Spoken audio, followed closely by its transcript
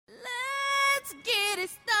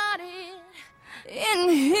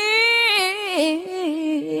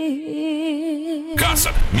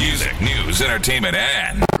music, news, entertainment,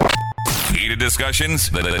 and heated discussions.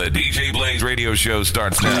 The DJ Blaze radio show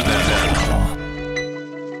starts now.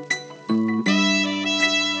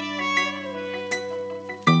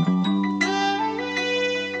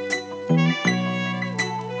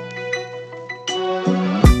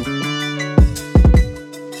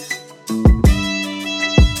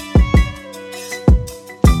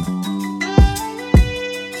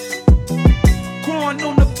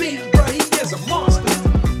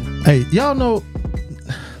 Hey, y'all know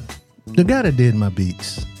the guy that did my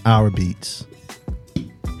beats, our beats,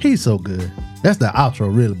 he's so good. That's the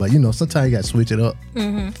outro, really, but you know, sometimes you gotta switch it up.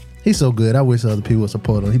 Mm-hmm. He's so good. I wish other people would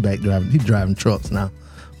support him. He's driving trucks now.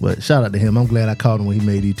 But shout out to him. I'm glad I called him when he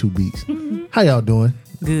made these 2 beats. Mm-hmm. How y'all doing?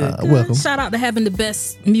 Good. Welcome. Shout out to having the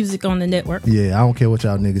best music on the network. Yeah, I don't care what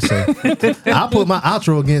y'all niggas say. I'll put my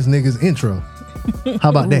outro against niggas' intro.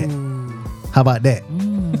 How about that? How about that?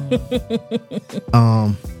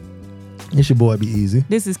 It's your boy Be Easy.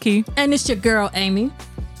 This is Key. And it's your girl, Amy.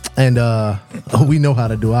 And we know how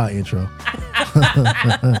to do our intro.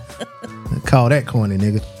 Call that corny,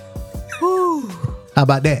 nigga. How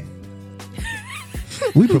about that?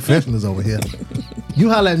 We professionals over here. You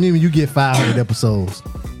holler at me when you get 500 episodes.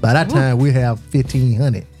 By that time, we have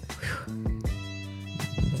 1,500.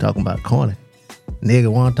 Talking about corny. Nigga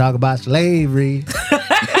want to talk about slavery.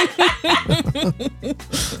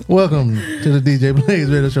 Welcome to the DJ Blaze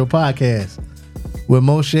Radio Show podcast, where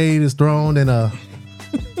more shade is thrown than a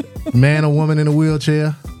man or woman in a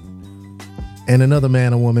wheelchair and another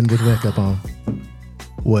man or woman with makeup on.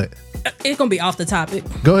 What? It's gonna be off the topic.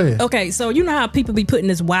 Go ahead. Okay, so you know how people be putting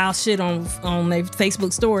this wild shit on their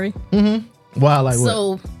Facebook story? Mm-hmm. Wild like what?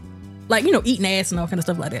 So, like, you know, eating ass and all kind of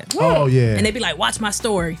stuff like that. Oh, yeah. And they be like, watch my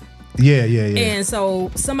story. Yeah. And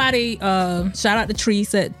so somebody, shout out to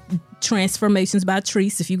Treese at Transformations by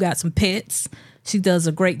Treese. If you got some pets, she does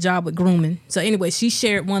a great job with grooming. So anyway, she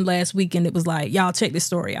shared one last week and it was like, y'all check this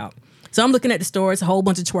story out. So I'm looking at the story. It's a whole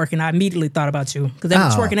bunch of twerking. I immediately thought about you because they were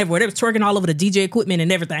twerking everywhere. They were twerking all over the DJ equipment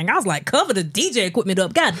and everything. I was like, cover the DJ equipment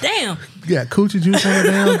up. God damn. You got coochie juice on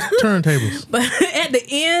the damn turntables. But at the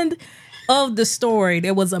end of the story,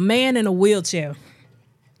 there was a man in a wheelchair.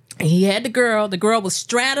 And he had the girl. The girl was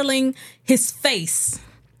straddling his face.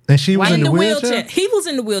 And she was in the wheelchair? He was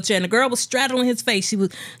in the wheelchair, and the girl was straddling his face. She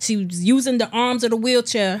was using the arms of the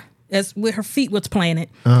wheelchair as with her feet was planted.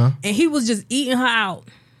 Uh-huh. And he was just eating her out.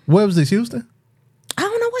 Where was this, Houston? I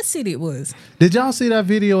don't know what city it was. Did y'all see that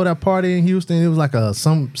video of that party in Houston? It was like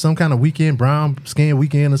some kind of weekend, brown skin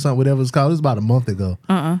weekend or something, whatever it's called. It was about a month ago.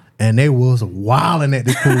 And they was wilding at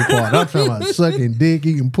this pool party. I'm talking about sucking dick,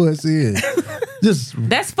 eating pussy, and just...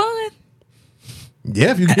 That's fun.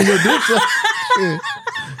 Yeah, if you get your dick sucked. Yeah.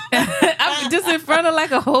 I mean, just in front of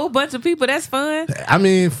like a whole bunch of people. That's fun. I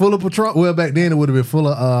mean, full of Patron. Well, back then it would have been full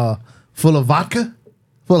of vodka,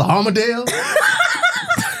 full of Armadale.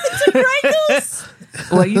 Grey Goose.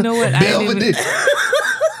 Well, you know what?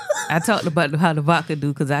 I talked about how the vodka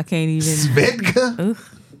do because I can't even. Svedka.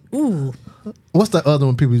 Ooh. What's the other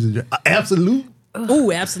one people used to drink? Absolute.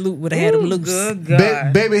 Ooh, Absolute would have had them loose. Good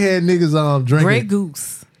God. Baby had niggas drinking. Grey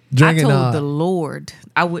Goose. Drinking, I told the Lord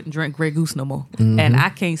I wouldn't drink Grey Goose no more, and I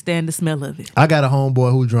can't stand the smell of it. I got a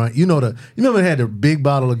homeboy who drank. You remember they had the big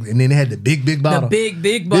bottle, and then they had the big bottle. The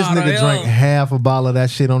big bottle. This nigga drank half a bottle of that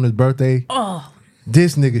shit on his birthday. Oh.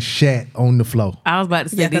 This nigga shat on the floor. I was about to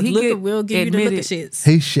say, because Liquor will give you the liquor shits.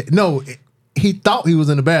 He shat. No, he thought he was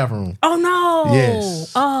in the bathroom. Oh no.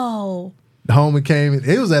 Yes. Oh. The homie came in.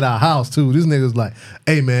 It was at our house too. This nigga was like,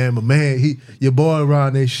 "Hey man, my man, your boy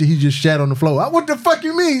around there, he just shat on the floor." What the fuck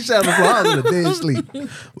you mean he shat on the floor? I was in a dead sleep.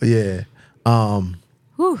 But yeah,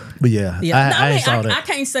 but yeah, I saw that. I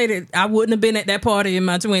can't say that I wouldn't have been at that party in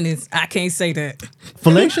my 20s. I can't say that.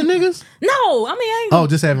 Fellation niggas? No, I mean,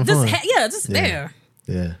 just having fun. There.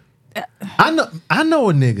 Yeah, I know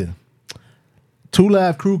a nigga. 2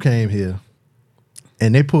 Live Crew came here,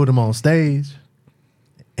 and they put him on stage.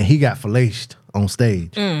 And he got fellaced on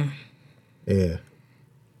stage. Yeah.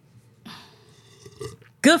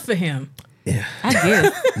 Good for him. Yeah. I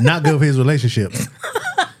guess. Not good for his relationship.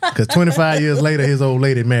 Because 25 years later, his old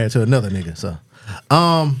lady married to another nigga. So,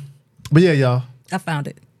 but yeah, y'all. I found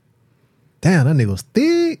it. Damn, that nigga was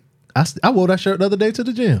thick. I wore that shirt the other day to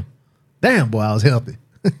the gym. Damn, boy, I was healthy.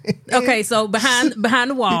 Okay, so behind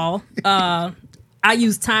the wall, I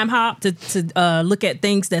use Time Hop to look at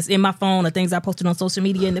things that's in my phone or things I posted on social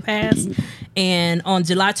media in the past. And on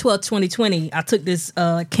July 12th, 2020, I took this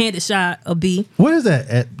candid shot of B. Where is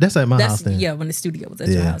that? That's at my house then. Yeah, when the studio was at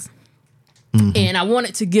your house. Mm-hmm. And I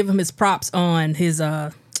wanted to give him his props on his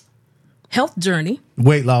health journey.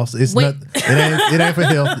 Weight loss. It ain't for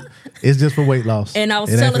health. It's just for weight loss. And I was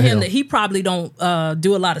It ain't telling for him health. that he probably don't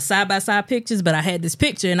do a lot of side-by-side pictures, but I had this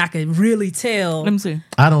picture and I could really tell Let me see.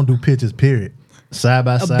 I don't do pictures, period. Side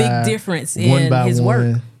by a side. big difference one in by his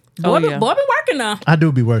one. work. Oh, Boy, yeah. boy been working now. I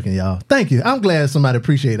do be working, y'all. Thank you. I'm glad somebody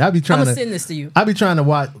appreciate it. I be I'm trying gonna to send this to you. I be trying to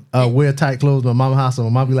watch wear tight clothes in my mama house, and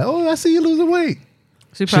my mom be like, "Oh, I see you losing weight."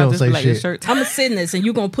 She She don't probably just say be like your shit. shirt. I'm gonna send this, and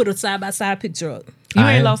you're gonna put a side-by-side picture up. You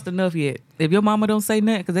I ain't am. lost enough yet. If your mama don't say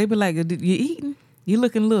nothing, because they be like, you eating? You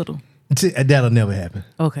looking little. See, that'll never happen.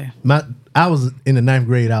 Okay. I was in the 9th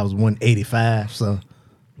grade. I was 185, so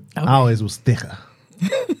I always was thicker.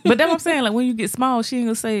 But that's what I'm saying. Like, when you get small, she ain't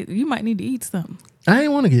going to say, you might need to eat something. I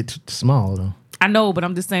ain't want to get too small though. I know, but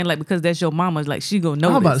I'm just saying, like, because that's your mama, like, she going to know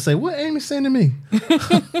I'm about to this. say, what Amy sending me?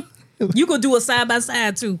 You gonna do a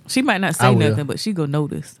side-by-side too. She might not I say will. nothing, but she going to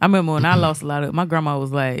notice. I remember when I lost a lot of, my grandma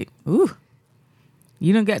was like, ooh,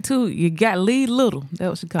 you got to lead little. That's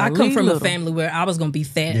what she called I it. come Lead from little. a family where I was gonna be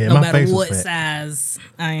fat, Yeah, no my matter face was what fat. size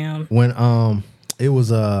I am. When it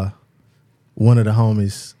was one of the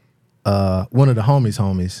homies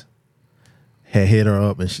homies had hit her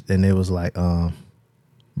up, and it was like,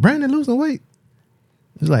 Brandon losing weight.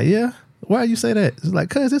 It's like, yeah. Why you say that? It's like,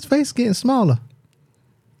 cause his face getting smaller.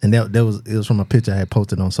 And it was from a picture I had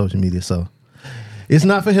posted on social media. So it's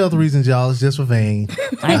not for health reasons, y'all. It's just for vain.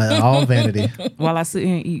 All vanity. While I sit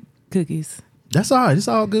here and eat cookies. That's all right. It's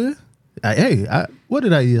all good. What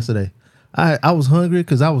did I eat yesterday? I was hungry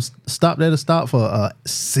because I was stopped at a stop for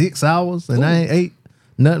 6 hours, and I ain't ate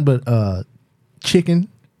nothing but chicken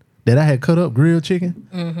that I had cut up, grilled chicken.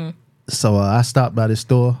 Mm-hmm. So I stopped by this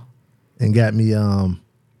store and got me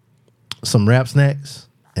some wrap snacks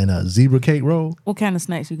and a zebra cake roll. What kind of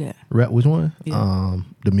snacks you got? Which one? Yeah.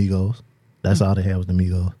 The Migos. That's all they had was the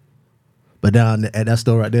Migos. But down at that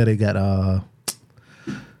store right there, they got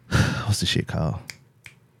what's the shit called?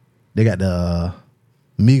 They got the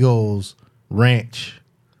Migos Ranch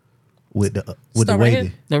with the Store right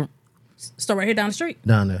wavy here? Store right here down the street.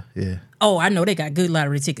 down there. Yeah, Oh, I know they got good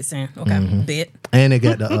lottery tickets in. Okay, Mm-hmm. bet. and they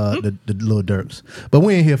got the little Dirks. But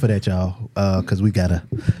we ain't here for that, y'all, because we're on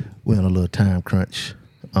a little time crunch.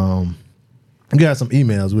 We got some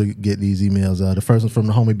emails. We get these emails. The first one's from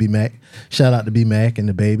the homie B Mac. Shout out to B Mac and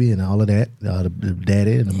the baby and all of that. The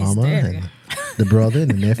daddy and the His mama daddy. and the brother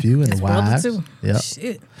and the nephew and His the brother wives. too. Yep.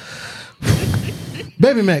 Shit.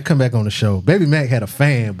 Baby Mac come back on the show. Baby Mac had a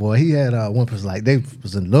fan, boy. He had one person like they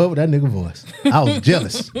was in love with that nigga voice. I was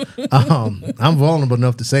jealous. I'm vulnerable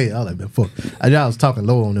enough to say it. I was like, man, fuck. I was talking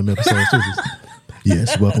low on them episodes too.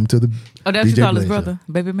 Yes, welcome to the Oh, that's what you call his Blaze Show. brother?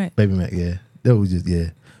 Baby Mac. Baby Mac, yeah. That was just, yeah.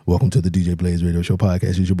 Welcome to the DJ Blaze Radio Show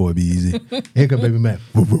podcast. It's your boy, Be Easy. Here come Baby Mac.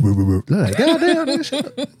 Like, goddamn, nigga, shut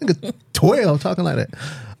up. Nigga 12 talking like that.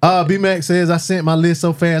 B Mac says, I sent my list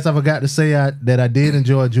so fast I forgot to say that I did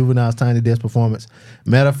enjoy Juvenile's Tiny Desk performance.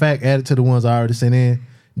 Matter of fact, added to the ones I already sent in.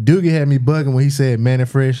 Doogie had me bugging when he said Manny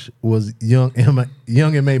Fresh was young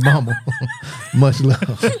and made mama. Much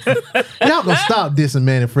love. Y'all gonna stop dissing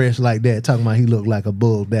Manny Fresh like that, talking about he looked like a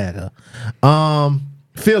bull dagger.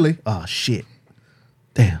 Philly. Oh shit.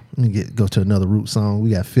 Damn. Let me go to another Root song. We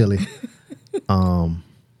got Philly. We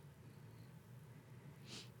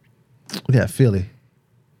got Philly.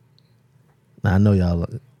 Now I know y'all.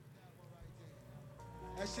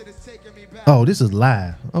 Oh, this is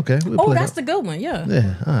live. Okay. We'll Oh, play that's that. the good one. Yeah.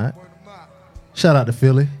 Yeah, all right. Shout out to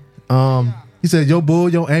Philly. He said, yo, Bull,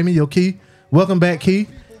 yo, Amy, yo, Key. Welcome back, Key.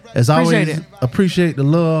 As Appreciate always, it. appreciate the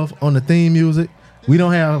love on the theme music. We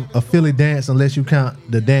don't have a Philly dance unless you count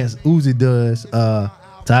the dance Uzi does to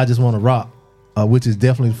I Just Want to Rock, which is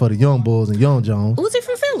definitely for the young bulls and young Jones. Uzi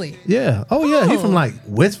from Philly. Yeah. Oh, yeah. He from like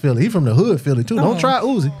West Philly. He from the hood Philly, too. Don't try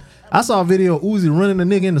Uzi. I saw a video of Uzi running the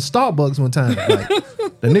nigga in the Starbucks one time. Like,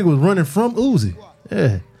 the nigga was running from Uzi.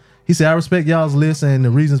 Yeah. He said, I respect y'all's list and the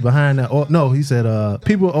reasons behind that. Or, no, he said,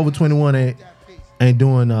 people over 21 ain't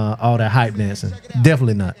doing all that hype dancing.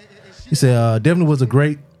 Definitely not. He said, definitely was a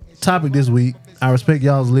great topic this week. I respect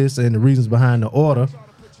y'all's list and the reasons behind the order.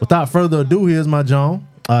 Without further ado, here's my John.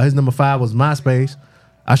 His number 5 was MySpace.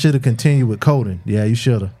 I should have continued with coding. Yeah, you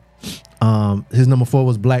should have. His number 4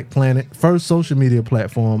 was Black Planet. First social media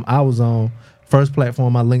platform I was on. First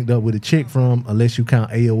platform I linked up with a chick from, unless you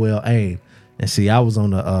count AOL AIM. And see, I was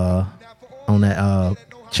on that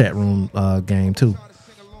chat room game too.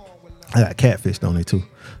 I got catfished on it too.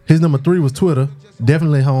 His number 3 was Twitter.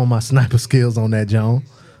 Definitely honed my sniper skills on that, John.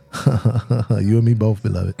 You and me both,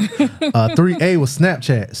 beloved. 3A was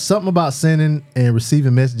Snapchat. Something about sending and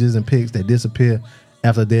receiving messages and pics that disappear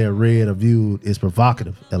after they're read or viewed is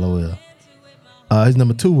provocative. LOL. His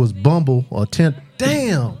number 2 was Bumble or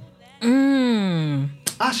Damn.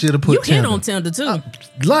 I should have put You hit Tinder. on Tinder too.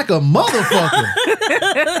 Like a motherfucker.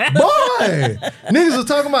 Boy. Niggas was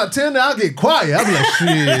talking about Tinder, I'll get quiet. I'll be like,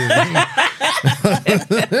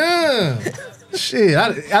 shit. Shit,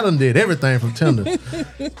 I done did everything from Tinder.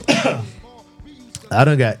 I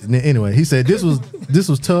done got, anyway, he said this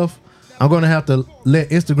was tough. I'm going to have to let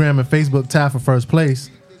Instagram and Facebook tie for first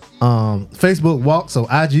place. Facebook walked so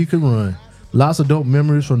IG could run. Lots of dope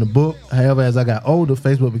memories from the book. However, as I got older,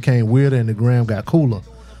 Facebook became weirder and the gram got cooler.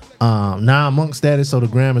 Now I'm monk status, so the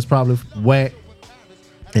gram is probably whack.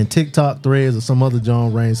 And TikTok, Threads, or some other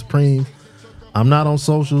John reigns supreme. I'm not on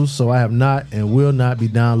socials, so I have not and will not be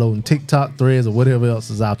downloading TikTok, Threads, or whatever else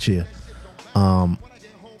is out here.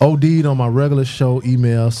 OD'd on my regular show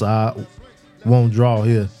email, so I won't draw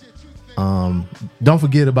here. Don't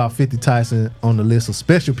forget about 50 Tyson on the list of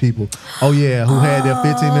special people. Oh yeah, who had their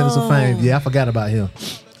 15 minutes of fame. Yeah, I forgot about him.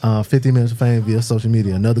 15 minutes of fame via social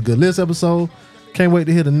media. Another good list episode. Can't wait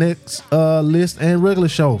to hear the next list and regular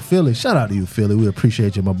show. Philly, shout out to you, Philly. We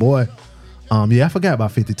appreciate you, my boy. Yeah, I forgot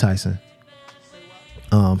about 50 Tyson.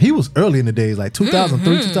 He was early in the days, like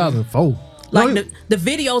 2003, 2004. Like the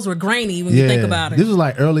videos were grainy when you think about it. This was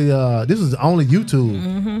like early. This was only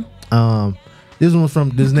YouTube. This one from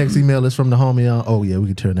this next email is from the homie. Oh yeah, we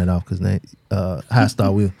can turn that off because High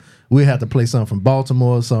Star we'll have to play something from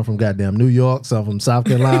Baltimore, something from goddamn New York, something from South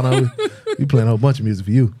Carolina. we playing a whole bunch of music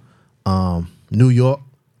for you. New York.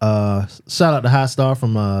 Shout out to High Star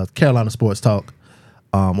from Carolina Sports Talk.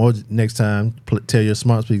 Or next time, tell your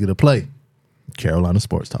smart speaker to play Carolina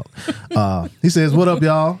Sports Talk. He says, "What up,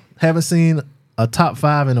 y'all? Haven't seen a top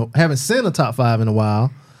five in a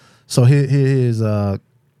while. So here is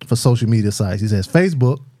for social media sites. He says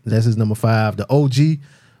Facebook. That's his number 5. The OG,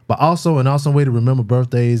 but also an awesome way to remember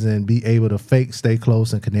birthdays and be able to stay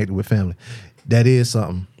close and connected with family. That is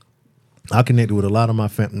something. I connected with a lot of my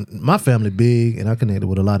family big, and I connected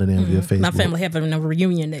with a lot of them via Facebook. My family having a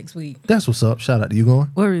reunion next week. That's what's up. Shout out to you. Going?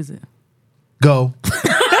 Where is it? Go.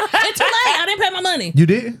 It's too late. I didn't pay my money. You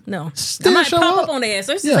did? No. Still I might show pop up. up on the ass.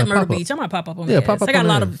 So it's Yeah, just at Myrtle pop up. Beach. I might pop up on Yeah, the pop ass. up I got on a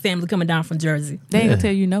lot the of ass. family coming down from Jersey. They ain't gonna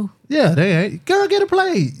tell you no. Yeah, they ain't. Girl, get a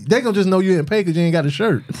play. They gonna just know you didn't pay because you ain't got a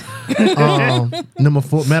shirt. Number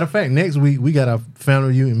 4. Matter of fact, next week we got a family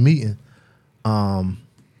reunion meeting.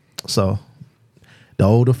 So the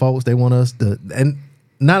older folks, they want us to, and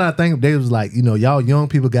now that I think, they was like, y'all young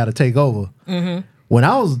people got to take over. When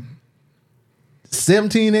I was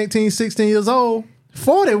 17, 18, 16 years old,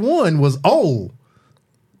 41 was old.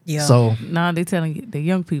 Yeah. So Nah, they telling you, the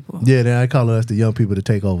young people. yeah, they call us the young people to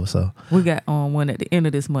take over. So We got one at the end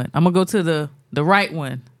of this month. I'm gonna go to the right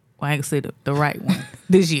one. Well, I ain't gonna say the right one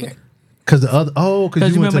this year. because the other,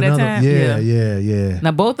 because you went to remember that another, time? yeah.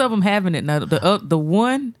 Now both of them having it. Now the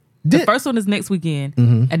one, the first one is next weekend,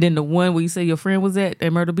 and then the one where you say your friend was at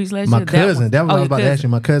Myrtle Beach last My year. cousin, that was what I was your about to ask you.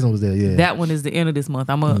 My cousin was there, yeah. That one is the end of this month.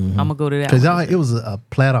 I'm gonna go to that. Because one. y'all, it was a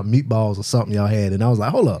platter of meatballs or something y'all had, and I was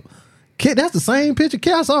like, hold up, kid, that's the same picture.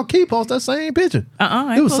 Kid, I saw Key post that same picture.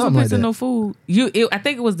 I it ain't was supposed something to like picture that. no food. I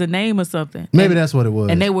think it was the name or something. Maybe that's what it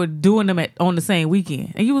was. And they were doing them on the same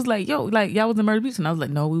weekend. And you was like, yo, like y'all was in Myrtle Beach, and I was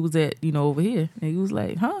like, no, we was at over here. And you was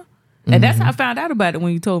like, huh? And that's how I found out about it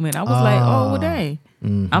when you told me. And I was like, oh, well, dang,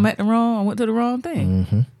 I went to the wrong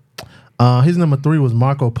thing. His number 3 was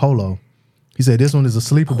Marco Polo. He said this one is a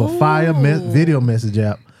sleeper but fire video message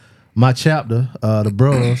app. My chapter, the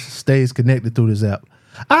Bros, stays connected through this app.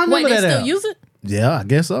 I remember Wait, they that still app. use it? Yeah, I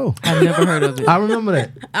guess so. I've never heard of it. I remember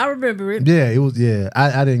that. I remember it. Yeah, it was. Yeah,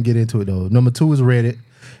 I didn't get into it though. Number 2 is Reddit.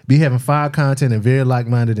 Be having fire content and very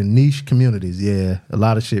like-minded and niche communities. Yeah, a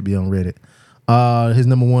lot of shit be on Reddit. His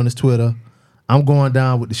number 1 is Twitter. I'm going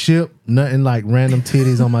down with the ship. Nothing like random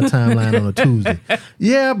titties on my timeline on a Tuesday.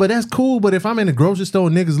 Yeah, but that's cool. But if I'm in the grocery store,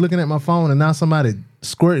 niggas looking at my phone and now somebody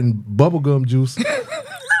squirting bubblegum juice,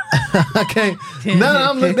 I can't.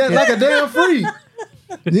 Now I'm looking at like a damn freak.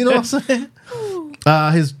 You know what I'm saying?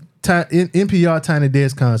 His NPR Tiny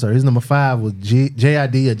Desk concert. His number 5 was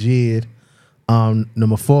JID or Jid.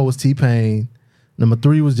 Number 4 was T-Pain. Number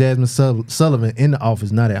 3 was Jasmine Sullivan in the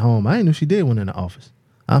office, not at home. I didn't know she did one in the office.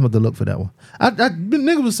 I'm going to look for that one.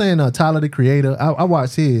 Nigga was saying Tyler the Creator. I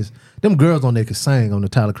watched his. Them girls on there could sing on the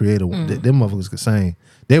Tyler Creator. Them motherfuckers could sing.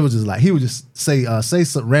 They was just like, he would just say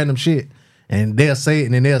some random shit and they'll say it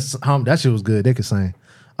and then they'll hum. That shit was good. They could sing.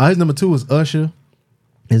 His number 2 was Usher.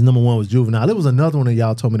 His number 1 was Juvenile. There was another one that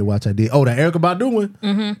y'all told me to watch. I did. Oh, the Erykah Badu one?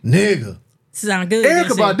 Nigga. Sound good.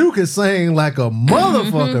 Erykah Badu can sing like a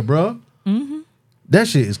motherfucker, bro. That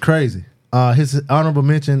shit is crazy. His honorable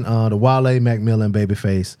mention, the Wale, Mac Miller, and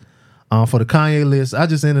Babyface. For the Kanye list, I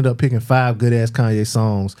just ended up picking 5 good ass Kanye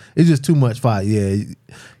songs. It's just too much fire. Yeah,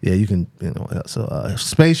 you can, So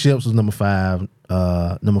Spaceships was number 5.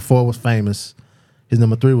 Number 4 was Famous. His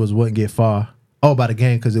number 3 was Wouldn't Get Far. Oh, by the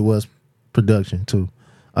Game, because it was production too.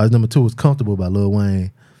 His number 2 was Comfortable by Lil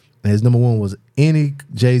Wayne. And his number 1 was any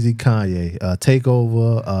Jay-Z Kanye.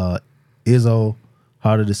 Takeover, Izzo,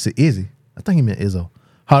 Heart of the City. Izzy. I think he meant Izzo.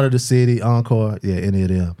 Heart of the City, Encore. Yeah, any of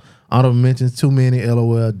them. Honorable mentions, Too Many,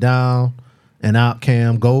 LOL, Down, and Out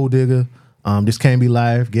Cam, Gold Digger, This Can't Be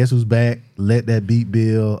Life, Guess Who's Back, Let That Beat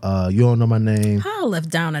Build, You Don't Know My Name. How I left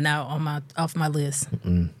Down and Out on off my list?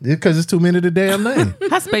 Because it's too many to damn name.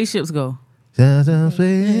 How Spaceships go?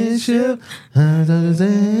 Spaceship.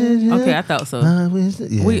 Okay, I thought so. Yeah.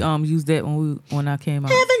 We used that when I came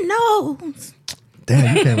out. Heaven knows.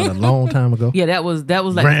 Damn, you came out a long time ago. Yeah, that was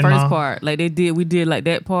like Grandma. the first part. Like we did like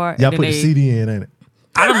that part. Y'all and put then the CD in, ain't it?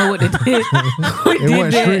 I don't know what they did. We It did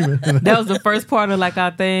wasn't that. streaming. That was the first part of like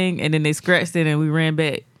our thing, and then they scratched it and we ran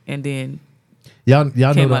back, and then Y'all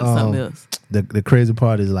know came out to something else. the crazy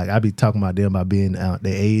part is like I be talking about them about being out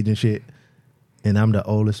their age and shit, and I'm the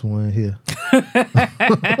oldest one here.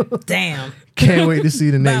 Damn. Can't wait to see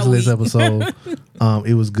the next Bye, list we. episode.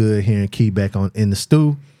 It was good hearing Key back on in the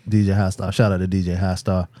stew. DJ High Star. Shout out to DJ High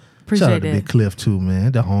Star. Appreciate Shout out to that. Big Cliff too,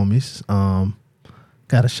 man. The homies.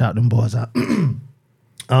 Gotta shout them boys out.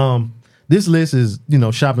 This list is,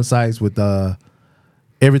 shopping sites with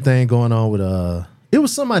everything going on with it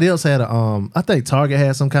was somebody else had I think Target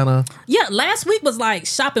had some kind of Yeah, last week was like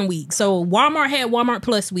shopping week. So Walmart had Walmart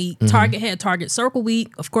Plus week. Target had Target Circle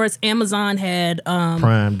week. Of course, Amazon had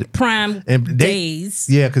Prime and days.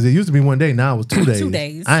 Yeah, because it used to be one day. Now it was 2 days. 2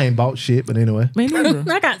 days. I ain't bought shit, but anyway, Me neither.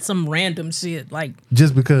 I got some random shit like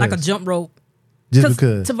just because, a jump rope. just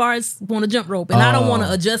because. Tavares want a jump rope, and I don't want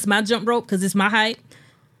to adjust my jump rope because it's my height,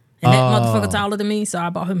 and that motherfucker taller than me. So I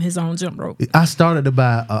bought him his own jump rope. I started to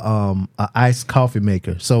buy a iced coffee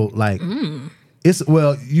maker. So like it's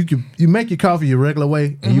you make your coffee your regular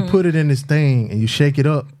way and you put it in this thing and you shake it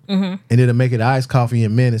up and it'll make it iced coffee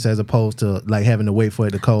in minutes as opposed to like having to wait for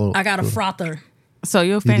it to cold. I got a frother. So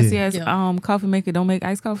your fancy ass Yeah. coffee maker don't make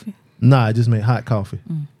iced coffee? Nah, I just make hot coffee.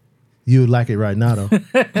 You would like it right now though.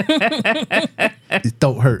 Your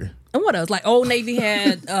throat hurting. And what else? Like Old Navy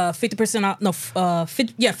had 50% off. No,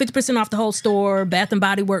 50% off the whole store. Bath and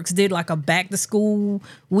Body Works did like a back to school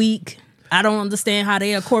week. I don't understand how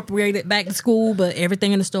they incorporated back to school, but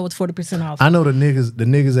everything in the store was 40% off. I know the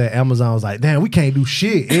niggas at Amazon was like, damn, we can't do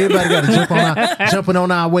shit. Everybody got to jumping on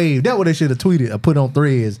our wave. That's what they should have tweeted or put on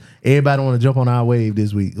Threads. Everybody want to jump on our wave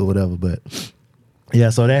this week or whatever. But yeah,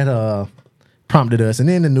 so that prompted us. And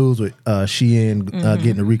then the news with Shein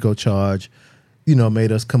getting the RICO charge,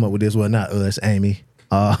 made us come up with this. Well, not us, Amy.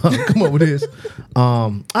 Come up with this.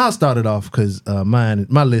 I'll start it off because my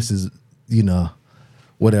list is,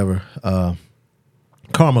 whatever.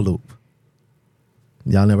 Karma Loop.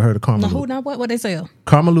 Y'all never heard of Karma Now, Loop? what they sell?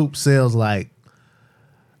 Karma Loop sells like,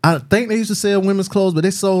 I think they used to sell women's clothes, but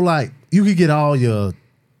they sold like, you could get all your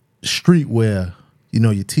streetwear,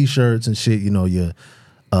 your t-shirts and shit, your,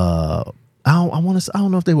 I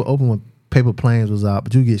don't know if they were open when Paper Planes was out,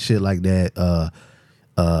 but you get shit like that.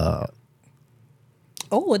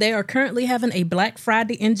 Oh, they are currently having a Black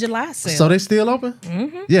Friday in July sale. So they still open?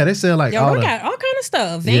 Yeah, they sell like Yo, all they the, got all kind of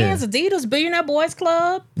stuff. Vans, Adidas, Billionaire Boys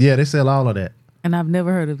Club, yeah, they sell all of that. And I've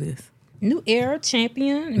never heard of this. New Era,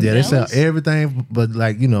 Champion. Yeah, they sell Embellish. everything, but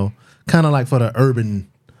like, kind of like for the urban,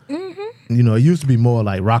 it used to be more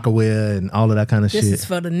like Rockaware and all of that kind of This shit. is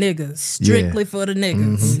for the niggas. Strictly for the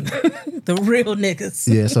niggas. The real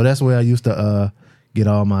niggas. Yeah, so that's where I used to get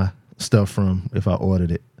all my stuff from if I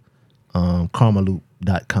ordered it.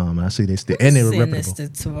 Karmaloop.com. And I see they still, and they're Send this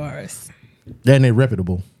reputable. to Tavares. And they're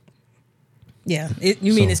reputable. Yeah.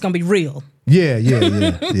 You mean So- it's going to be real? Yeah.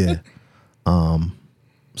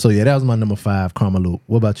 So yeah, that was my number 5, Karma Loop.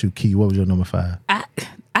 What about you, Key? What was your number 5?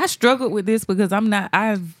 I struggled with this because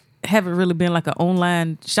I haven't really been like an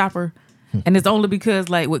online shopper. And it's only because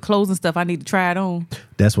like with clothes and stuff, I need to try it on.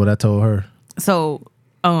 That's what I told her. So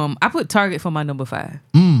I put Target for my number 5.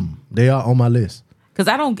 They are on my list. Cause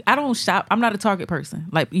I don't shop. I'm not a Target person.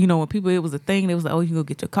 Like, when people, it was a thing. They was like, oh, you can go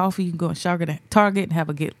get your coffee. You can go and Target and have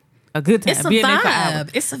a good time. It's a Be in there for hours.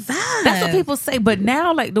 vibe. It's a vibe. That's what people say. But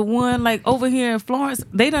now, like the one like over here in Florence,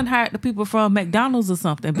 they done hired the people from McDonald's or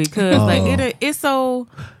something because like it's so.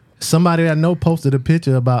 Somebody I know posted a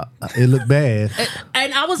picture about it looked bad.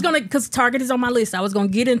 And I was going to, because Target is on my list, I was going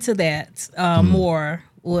to get into that more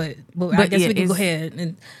what? But I guess yeah, we can go it's- ahead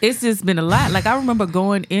and It's just been a lot. Like I remember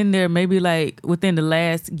going in there maybe like within the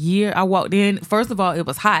last year. I walked in. First of all, it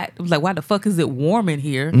was hot. It was like, why the fuck is it warm in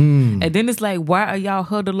here? And then it's like, why are y'all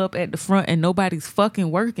huddled up at the front and nobody's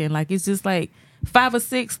fucking working? Like it's just like 5 or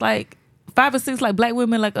 6 like black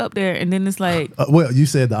women like up there, and then it's like, Well, you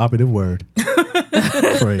said the operative word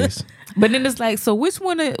phrase. but then it's like, so which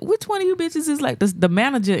one of you bitches is like the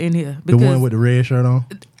manager in here? The one with the red shirt on.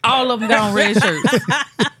 all of them got on red shirts.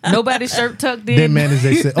 Nobody's shirt tucked in. Then manage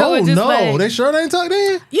they said, So "Oh it's just no, like- they shirt ain't tucked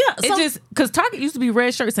in." yeah. It's So, just because Target used to be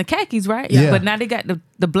red shirts and khakis, right? Yeah. But now they got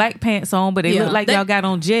the black pants on, but they Yeah. look like They- y'all got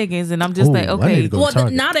on jeggings, and I'm just Ooh, like, I need okay. to go well,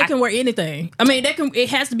 Target. now they can wear anything. I mean, they can. It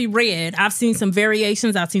has to be red. I've seen some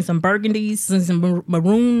variations. I've seen some burgundies, some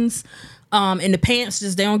maroons. And the pants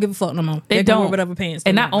just they don't give a fuck no more. They can don't wear whatever pants.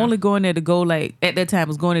 And they not want. only going there to go like at that time I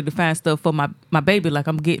was going there to find stuff for my baby. Like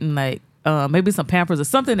I'm getting like maybe some Pampers or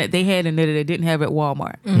something that they had in there that they didn't have at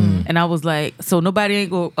Walmart. And I was like, so nobody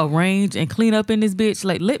ain't gonna arrange and clean up in this bitch.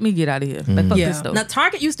 Like let me get out of here. Like fuck this Yeah. stuff. Now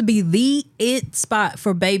Target used to be the it spot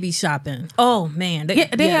for baby shopping. Oh man, Yeah,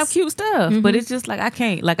 they yes. have cute stuff, but it's just like I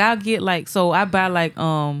can't. Like I'll get like so I buy like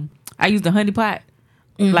I use the honey pot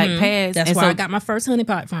like pads. That's and where so, I got my first honey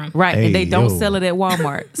pot from. right, Hey, and they don't yo. sell it at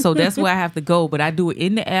Walmart, so that's where I have to go. But I do it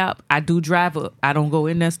in the app. I do drive up. I don't go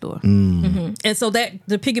in that store. Mm. And so that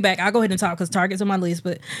the piggyback, I'll go ahead and talk because Target's on my list,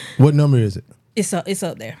 but What number is it? it's up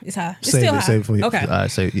there. It's high. It's Save still it. high. Save it for me. Okay. All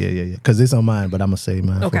right, save. Yeah. Because it's on mine, but I'm gonna save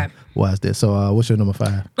mine. Okay. Why is that? So, what's your number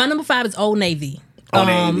 5? My number 5 is Old Navy. Old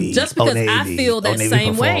Navy. Just because Old I Navy. feel that Old Navy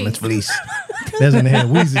same way. Performance Fleece. That's in the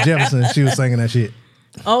hand. Weezy Jefferson. She was singing that shit.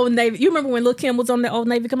 Old Navy. You remember when Lil' Kim was on the Old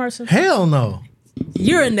Navy commercial? Hell no.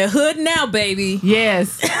 You're in the hood now, baby.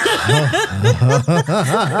 Yes,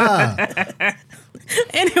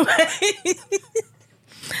 Anyway,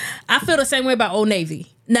 I feel the same way about Old Navy.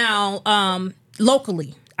 Now,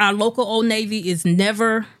 locally, our local Old Navy is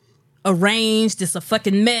never arranged. It's a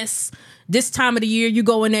fucking mess. This time of the year, you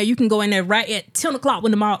go in there, you can go in there right at 10 o'clock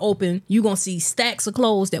when the mall open. You're going to see stacks of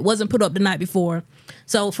clothes that wasn't put up the night before.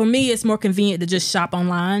 So for me, it's more convenient to just shop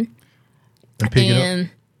online And pick it and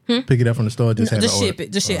up. Pick it up from the store. Just have just it ship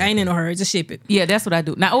it. Just ship. I ain't in no hurry. Just ship it. yeah, that's what I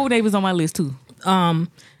do. Now Old Navy's on my list too.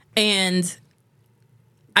 And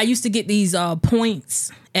I used to get these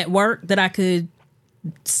points at work that I could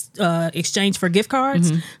exchange for gift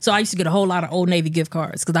cards. So I used to get a whole lot of Old Navy gift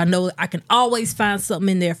cards because I know I can always find something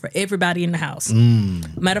in there for everybody in the house.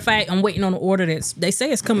 Matter of fact, I'm waiting on an order they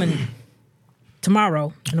say it's coming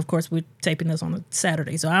tomorrow. And of course, we're taping this on a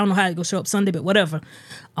Saturday. So I don't know how it's going to show up Sunday, but whatever.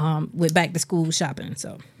 With back to school shopping.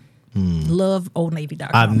 So love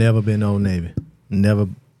OldNavy.com. I've never been Old Navy. Never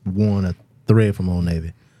worn a thread from Old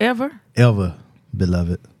Navy. Ever? Ever,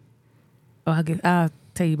 beloved. Oh, I guess I'll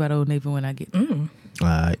tell you about Old Navy when I get there. All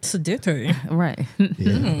right. It's a ditty. Right.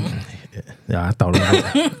 Yeah, I thought it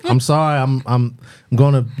was, I'm sorry. I'm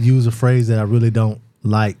gonna use a phrase that I really don't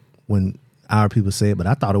like when our people say it, but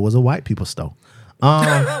I thought it was a white people store.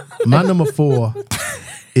 My number 4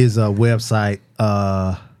 is a website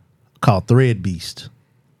called Thread Beast.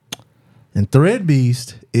 And Thread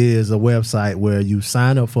Beast is a website where you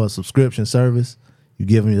sign up for a subscription service. You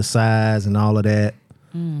give them your size and all of that,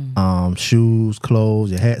 shoes,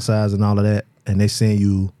 clothes, your hat size and all of that, and they send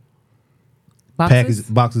you Boxes?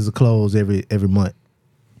 boxes of clothes every month.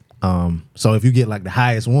 So if you get like the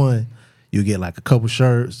highest one, you get like a couple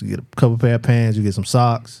shirts, you get a couple pair of pants, you get some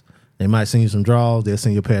socks. They might send you some drawers. They'll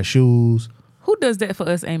send you a pair of shoes. Who does that for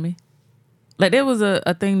us, Amy? Like there was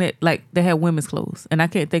a thing that like they had women's clothes, and I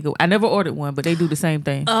can't think of. I never ordered one, but they do the same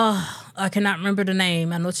thing. I cannot remember the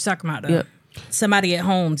name. I know what you're talking about, though. Yep. Somebody at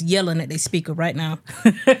home's yelling at their speaker right now.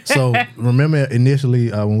 So remember initially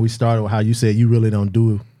when we started, how you said you really don't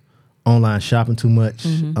do online shopping too much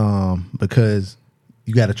because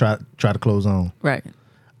you got to try the clothes on. Right.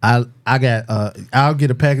 I'll get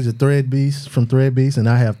a package of Thread Beast from Thread Beast, and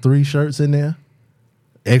I have 3 shirts in there,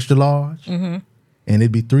 extra large, and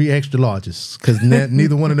it'd be 3 extra larges because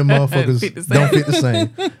neither one of them motherfuckers don't fit the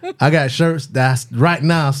same. I got shirts that's right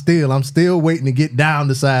now I'm still waiting to get down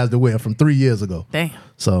the size to wear from 3 years ago. Damn.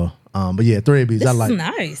 So, but yeah, Thread Beast, This I like. is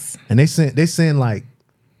nice. And they send like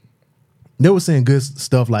they were saying good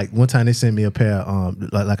stuff. Like one time they sent me a pair,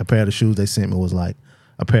 like a pair of the shoes they sent me was like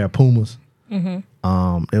a pair of Pumas. It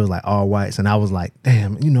was like all whites, and I was like,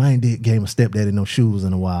 damn, I ain't gave my stepdaddy no shoes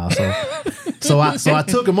in a while. So I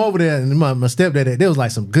took him over there, and my stepdaddy, there was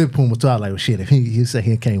like some good Pumas too. I was like, well, shit, if he said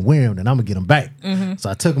he can't wear them, then I'm gonna get them back. So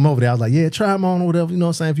I took him over there. I was like, yeah, try them on or whatever. You know what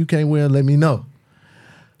I'm saying? If you can't wear them, let me know.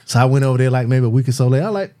 So I went over there like maybe a week or so later. I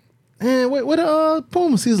was like, man, what the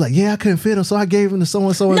Pumas? He was like, yeah, I couldn't fit them, so I gave them to so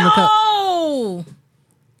and so in the car. No!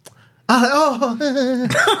 I was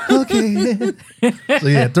like, oh, okay. So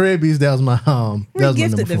yeah, Thread Beats. That was my that was my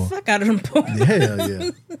Gifted number the 4. fuck out of them poems. Hell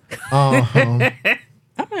yeah.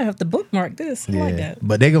 I might have to bookmark this. I like that.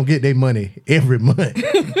 But they gonna get their money every month.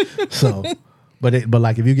 So, but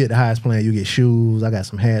like if you get the highest plan, you get shoes. I got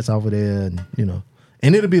some hats over there, and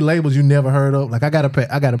and it'll be labels you never heard of. Like I got a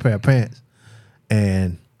pair of pants,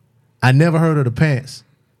 and I never heard of the pants.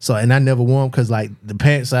 So and I never wore them because like the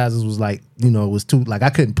pant sizes was like it was too like I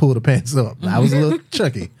couldn't pull the pants up. I was a little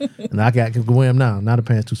chunky, and I can wear them now. Now the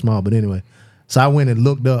pants too small, but anyway. So I went and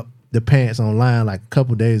looked up the pants online like a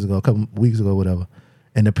couple weeks ago, whatever.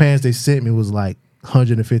 And the pants they sent me was like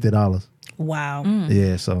 $150. Wow.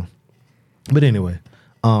 Yeah. So, but anyway,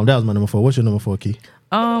 that was my number 4. What's your number 4, Key?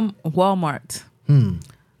 Walmart.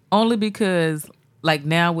 Only because like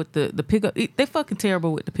now with the pickup, they fucking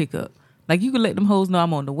terrible with the pickup. Like you can let them hoes know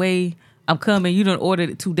I'm on the way. I'm coming. You done ordered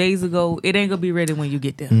it 2 days ago. It ain't gonna be ready when you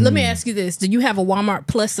get there. Let me ask you this: do you have a Walmart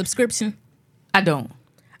Plus subscription? I don't.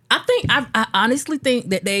 I honestly think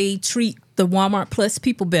that they treat the Walmart Plus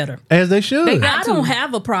people better. As they should. I don't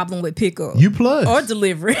have a problem with pickup. You Plus or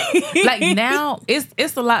delivery. Like now,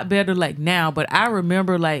 it's a lot better like now. But I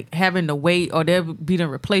remember like having to wait, or they'll be to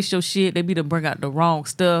replace your shit. They be to bring out the wrong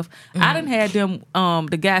stuff. I done had them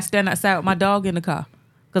the guy stand outside with my dog in the car.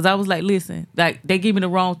 Cause I was like, listen, like they gave me the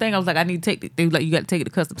wrong thing. I was like, I need to take it. They was like, you got to take it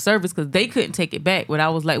to customer service because they couldn't take it back. But I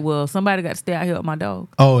was like, well, somebody got to stay out here with my dog.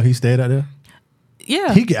 Oh, he stayed out there?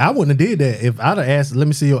 Yeah. I wouldn't have did that. If I'd have asked, let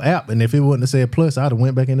me see your app, and if it wouldn't have said Plus, I'd have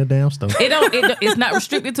went back in the damn store. It's not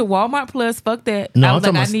restricted to Walmart Plus. Fuck that. No, I was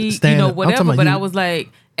I'm like, I talking need, about whatever. But you. I was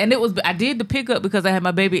like, and I did the pickup because I had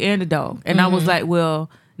my baby and the dog. And I was like, well,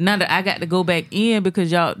 now that I got to go back in because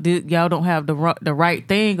y'all don't have the right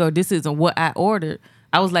thing, or this isn't what I ordered.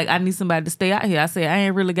 I was like, I need somebody to stay out here. I said, I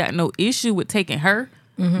ain't really got no issue with taking her,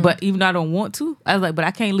 but even though I don't want to, I was like, but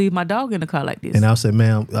I can't leave my dog in the car like this. And I said,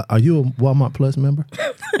 ma'am, are you a Walmart Plus member?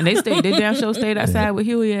 And they damn sure stayed outside with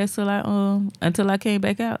Huey ass until I came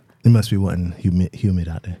back out. It must be wasn't humid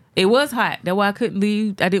out there. It was hot. That's why I couldn't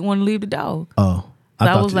leave. I didn't want to leave the dog. Oh. I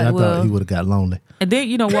thought he would have got lonely. And then,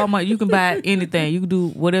 Walmart, you can buy anything. You can do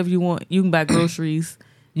whatever you want. You can buy groceries.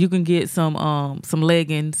 You can get some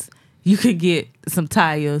leggings. You can get some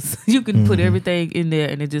tires. You can put everything in there,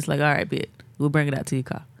 and it's just like, all right, bet. We'll bring it out to your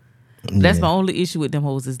car. That's my only issue with them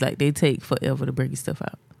hoes is like they take forever to bring your stuff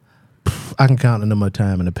out. I can count the number of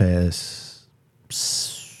time in the past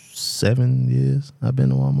 7 years I've been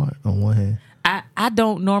to Walmart on one hand. I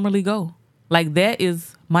don't normally go. Like that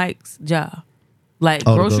is Mike's job. Like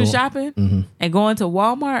grocery shopping and going to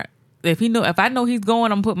Walmart. If I know he's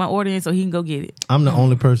going, I'm gonna put my order in so he can go get it. I'm the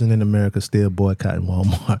only person in America still boycotting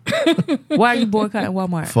Walmart. Why are you boycotting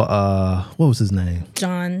Walmart? For what was his name?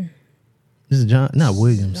 John. This is John, not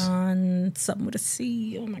Williams. John something with a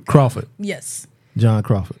C. Oh my God. Crawford. Yes. John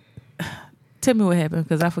Crawford. Tell me what happened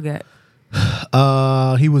because I forgot.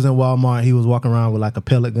 He was in Walmart. He was walking around with like a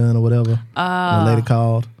pellet gun or whatever. The lady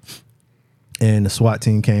called, and the SWAT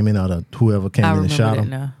team came in, or whoever came in and shot him.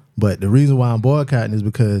 Now. But the reason why I'm boycotting is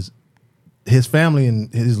because his family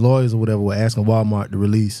and his lawyers or whatever were asking Walmart to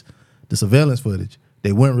release the surveillance footage.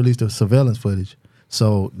 They wouldn't release the surveillance footage,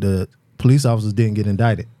 so the police officers didn't get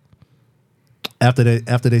indicted. After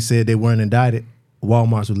they said they weren't indicted,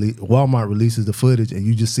 Walmart releases the footage, and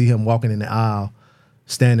you just see him walking in the aisle,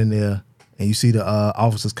 standing there, and you see the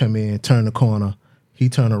officers come in, turn the corner, he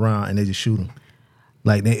turn around, and they just shoot him.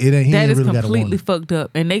 Like he that ain't is really completely fucked up,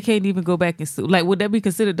 and they can't even go back and sue. Like, would that be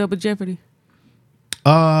considered double jeopardy?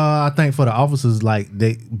 I think for the officers, like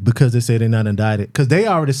because they say they're not indicted, because they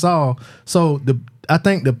already saw. So I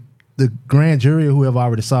think the grand jury or whoever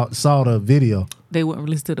already saw the video. They wouldn't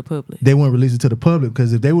release it to the public. They wouldn't release it to the public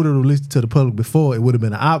because if they would have released it to the public before, it would have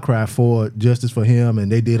been an outcry for justice for him,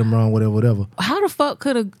 and they did him wrong, whatever. How the fuck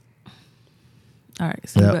could have? All right,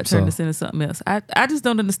 so we got to turn this into something else. I just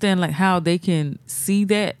don't understand like how they can see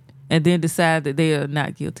that and then decide that they are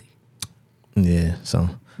not guilty. Yeah, so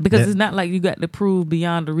because it's not like you got to prove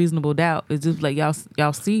beyond a reasonable doubt. It's just like y'all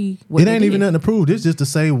see what it ain't even nothing to prove. It's just to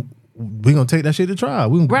say we're gonna take that shit to trial.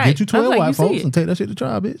 We're gonna get you 12 white folks and take that shit to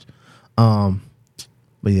trial, bitch.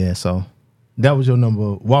 But yeah, so that was your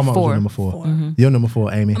number. Walmart was your number 4. Mm-hmm. Your number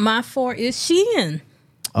 4, Amy. My 4 is Shein.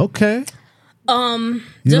 Okay. You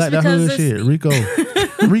just like that hood shit, Rico.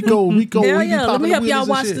 Hell yeah, let me help y'all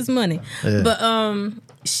watch this money. Yeah. But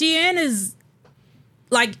Shein is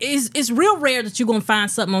like it's real rare that you're gonna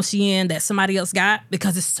find something on Shein that somebody else got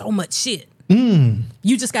because it's so much shit. You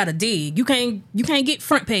just gotta dig. You can't get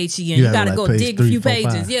front page Shein. You gotta go dig a few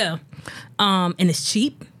pages. 5. Yeah. And it's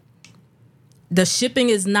cheap. The shipping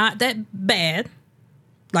is not that bad.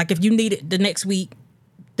 Like if you need it the next week,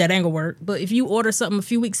 that ain't gonna work. But if you order something a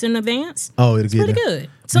few weeks in advance, it'll it's get pretty there. good.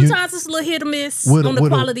 Sometimes it's a little hit or miss on the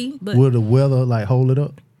quality. But will the weather like hold it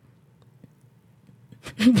up?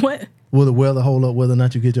 what? Will the weather hold up whether or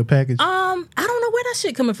not you get your package? I don't know where that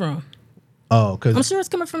shit coming from. Oh, because I'm sure it's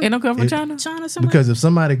coming from. It don't come from China. China somewhere. Because if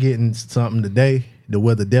somebody getting something today, the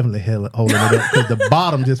weather definitely holding it up because the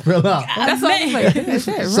bottom just fell out. That's what I was like. That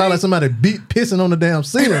shit, Sound like somebody pissing on the damn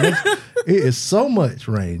ceiling. It is so much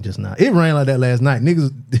rain just now. It rained like that last night.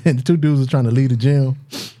 Niggas, the two dudes was trying to leave the gym,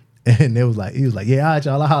 and he was like, yeah, all right,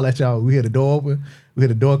 y'all, I'll holler at y'all. We hear the door open, we hear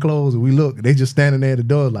the door close, and we look. They just standing there at the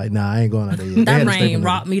door like, nah, I ain't going out there yet. That rain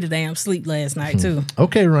rocked me to damn sleep last night too.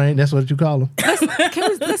 Okay, rain, that's what you call them.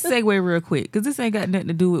 Let's segue real quick because this ain't got nothing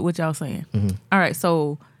to do with what y'all saying. All right,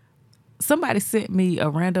 so somebody sent me a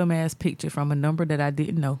random ass picture from a number that I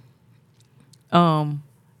didn't know.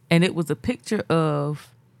 And it was a picture of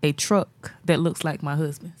a truck that looks like my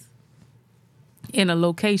husband's in a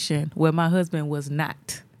location where my husband was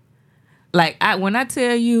not. Like when I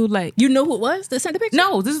tell you, like, You know who it was that sent the picture?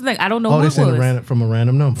 no, this is the thing. I don't know Oh, who they it sent was. it from a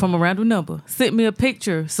random number. From a random number. Sent me a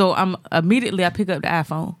picture. So I pick up the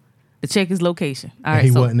iPhone to check his location. All right.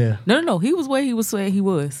 he so, wasn't there. No. He was where he was saying he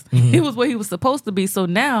was. He was where he was supposed to be. So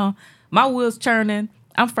now my wheels churning.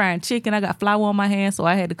 I'm frying chicken. I got flour on my hands, so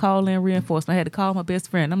I had to call in reinforcement. I had to call my best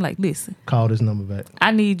friend. I'm like, listen, Call this number back.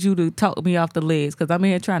 I need you to talk me off the legs because I'm in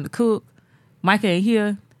here trying to cook. Mike ain't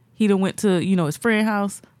here. He done went to, his friend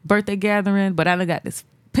house, birthday gathering, but I done got this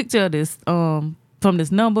picture of this from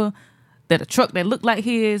this number that a truck that looked like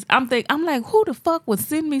his. I'm like, who the fuck would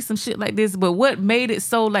send me some shit like this? But what made it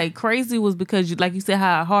so like crazy was because like you said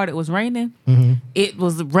how hard it was raining. It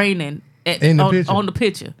was raining on the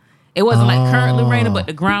picture. It wasn't like currently raining, but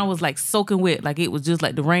the ground was like soaking wet. Like it was just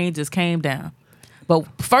like the rain just came down. But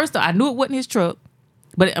first I knew it wasn't his truck,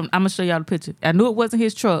 but I'm gonna show y'all the picture. I knew it wasn't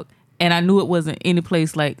his truck, and I knew it wasn't any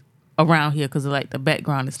place like around here because of like the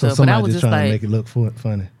background and So stuff. somebody But I was just just trying like, to make it look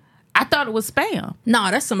funny. I thought it was spam. No,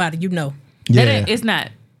 that's somebody you know. Yeah, It's not.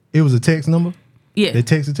 it was a text number. Yeah. They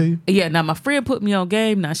texted to you. Yeah, now my friend put me on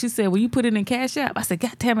game. Now she said, "Well, you put it in Cash App." I said,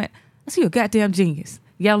 "God damn it! I see you're a goddamn genius."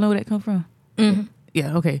 Y'all know where that come from? Mm-hmm.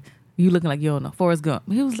 Yeah, okay. You looking like you don't know. Forrest Gump.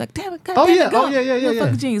 He was like, "Damn it, God damn it, Gump. You're a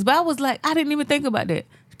fucking genius." But I was like, I didn't even think about that.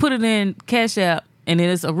 Put it in Cash App, and then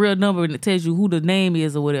it's a real number, and it tells you who the name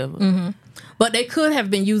is or whatever. Mm-hmm. But they could have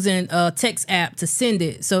been using a text app to send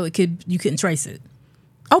it, so you couldn't trace it.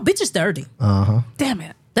 Oh, bitch is dirty. Damn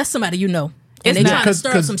it! That's somebody you know, and It's they not. trying to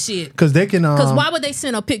stir up some shit. Because they can. Because why would they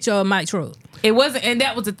send a picture of Mike truck? It wasn't, and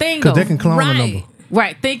that was the thing. Because Though. they can clone the number.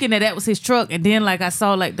 Right, thinking that was his truck, and then like I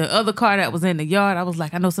saw like the other car that was in the yard. I was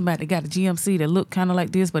like, I know somebody that got a GMC that looked kind of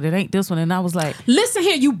like this, but it ain't this one. And I was like, Listen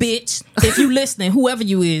here, you bitch. If you listening, whoever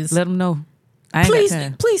you is, let them know. I ain't got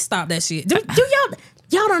time. please stop that shit. Do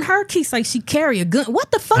y'all done heard Keith like she carry a gun? What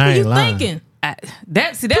the fuck I are you ain't lying. thinking?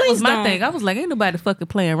 That was Please my don't. thing. I was like, ain't nobody fucking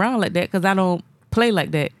playing around like that because I don't play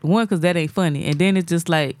like that. One, because that ain't funny, and then it's just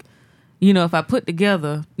like, if I put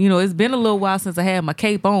together, it's been a little while since I had my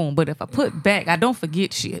cape on, but if I put back, I don't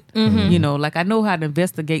forget shit. Like I know how to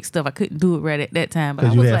investigate stuff. I couldn't do it right at that time, but I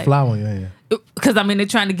Because you was had like, flour on your hand. because I'm in there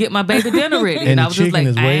trying to get my baby dinner ready, and the I was just chicken like,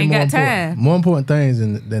 is I way ain't more got important. time. More important things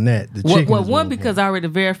than that. The chicken Well, is one more because I already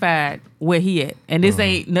verified where he at, and this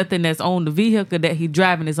ain't nothing that's on the vehicle that he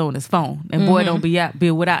driving is on his phone, and boy don't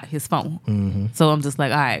be without his phone. So I'm just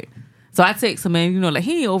like, all right. So I text him, and like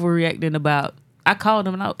he ain't overreacting about. I called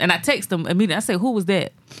him and I text him immediately. I said, "Who was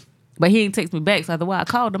that?" But he ain't text me back. So I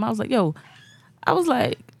called him. I was like, "Yo," I was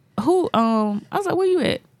like, "Who?" I was like, "Where you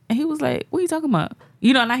at?" And he was like, "What are you talking about?"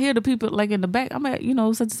 And I hear the people like in the back. I'm at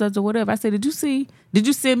such and such or whatever. I said, Did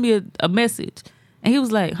you send me a message? And he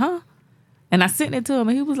was like, "Huh?" And I sent it to him,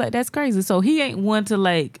 and he was like, "That's crazy." So he ain't one to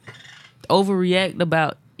like overreact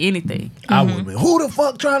about anything. I would have been, who the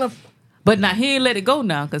fuck trying to... But now he ain't let it go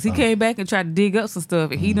now because he came back and tried to dig up some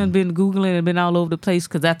stuff, and he done been Googling and been all over the place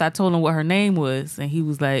because after I told him what her name was, and he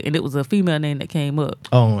was like, and it was a female name that came up.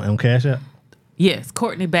 Oh, on Cash App? Yes,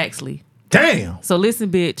 Courtney Baxley. Damn! So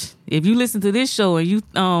listen, bitch, if you listen to this show and you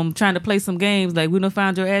trying to play some games like we done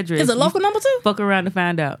found your address, Is it a local number too? fuck around to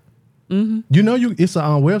find out. It's a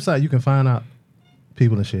website you can find out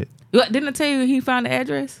people and shit. What, didn't I tell you he found the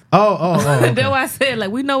address? Oh. Okay. That's why I said like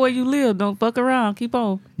we know where you live. Don't fuck around. Keep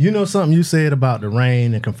on. You know something you said about the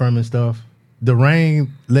rain and confirming stuff? The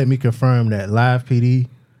rain let me confirm that Live PD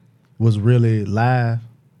was really live.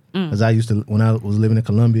 Because I used to, when I was living in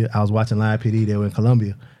Columbia, I was watching Live PD. They were in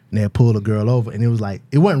Columbia, and they had pulled a girl over, and it was like,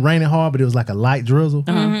 it wasn't raining hard, but it was like a light drizzle.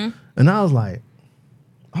 And I was like,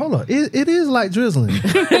 hold up, it is like drizzling.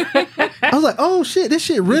 I was like, oh shit, this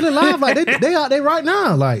shit really live. Like they out there right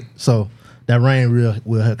now. Like, so that rain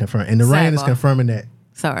will help confirm. And the rain is Sidebar. confirming that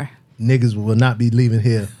Sorry. Niggas will not be leaving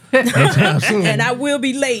here anytime soon. And I will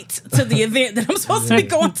be late to the event that I'm supposed to be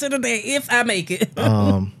going to today if I make it.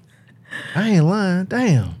 I ain't lying.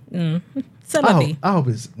 Damn. C'est la vie. I hope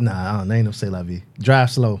it's I ain't no say la vie.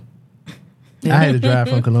 Drive slow. I had to drive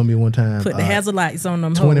from Columbia one time. Put the hazard lights on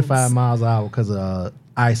them. 25 hoes. miles an hour because of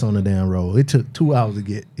ice on the damn road. It took 2 hours to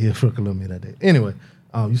get here from Columbia that day. Anyway,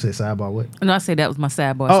 you said sidebar what? No, I said that was my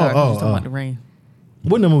sidebar. Sorry, I was talking about the rain.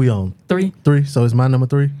 What number we on? 3. 3. So it's my number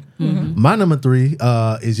 3. Mm-hmm. My number 3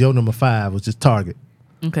 is your number 5, which is Target.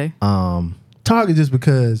 Okay. Target just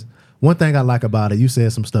because one thing I like about it, you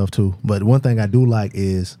said some stuff too, but one thing I do like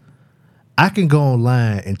is I can go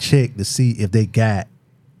online and check to see if they got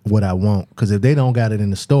what I want. Because if they don't got it in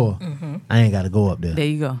the store, I ain't got to go up there. There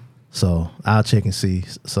you go. So I'll check and see.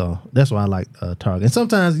 So that's why I like Target. And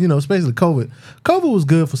sometimes, especially COVID was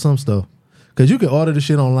good for some stuff. Because you can order the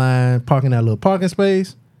shit online, park in that little parking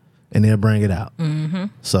space, and they'll bring it out. Mm-hmm.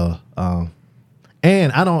 So,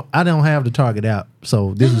 and I don't have the Target app.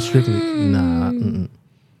 So this is strictly,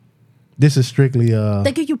 This is strictly.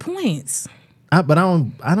 They give you points. But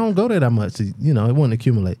I don't go there that much. It wouldn't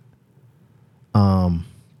accumulate.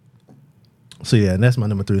 So yeah, and that's my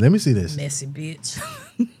number 3. Let me see this. Messy bitch.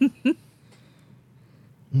 Let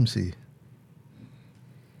me see.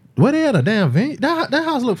 Where they at a damn venue? That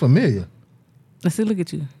house look familiar. Let's see. Look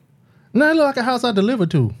at you. No, it look like a house I delivered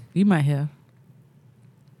to. You might have.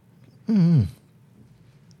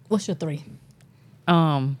 What's your 3?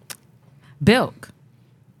 Belk.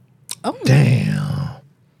 Oh, Damn.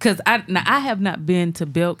 Because I have not been to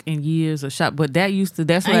Belk in years or shop, but that's what I I didn't used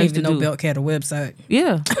to even know do. Belk had a website.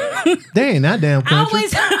 Yeah. They ain't that damn country.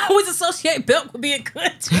 I always associate Belk with being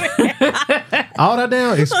country. All that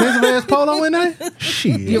damn expensive ass polo in there?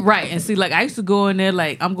 Shit. You're right. And see, like, I used to go in there,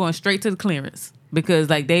 like, I'm going straight to the clearance because,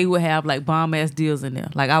 like, they would have, like, bomb-ass deals in there.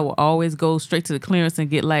 Like, I would always go straight to the clearance and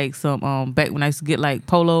get, like, some, back when I used to get, like,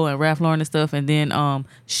 polo and Ralph Lauren and stuff, and then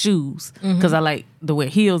shoes because I like to wear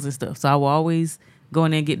heels and stuff. So I would always go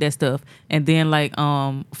in there and get that stuff. And then, like,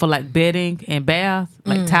 for, like, bedding and bath,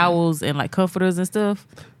 like, towels and, like, comforters and stuff.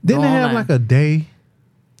 Didn't go they have, online. like, a day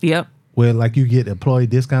Yep. where, like, you get employee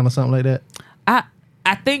discount or something like that?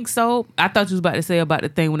 I think so. I thought you was about to say about the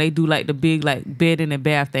thing when they do like the big like bedding and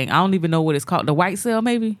bath thing. I don't even know what it's called. The white sale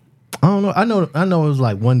maybe? I don't know. I know it was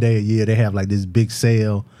like one day a year they have like this big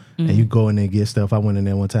sale and you go in there and get stuff. I went in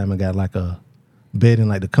there one time and got like a bed and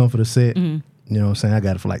like the comforter set. You know what I'm saying? I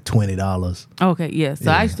got it for like $20. Okay, yeah. So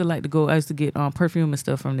I used to like to go. I used to get perfume and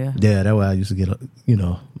stuff from there. Yeah, that's where I used to get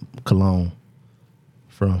cologne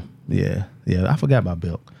from. Yeah. I forgot about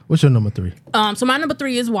Belk. What's your number 3? So my number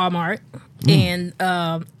 3 is Walmart, and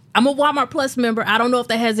I'm a Walmart Plus member. I don't know if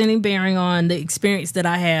that has any bearing on the experience that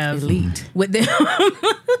I have with them,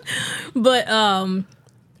 but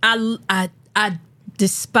I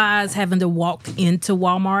despise having to walk into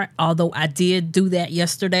Walmart. Although I did do that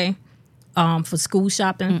yesterday for school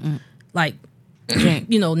shopping, like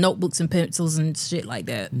notebooks and pencils and shit like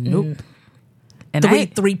that. Nope. And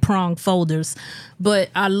Three-pronged folders. But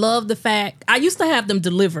I love the fact I used to have them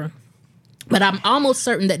deliver, but I'm almost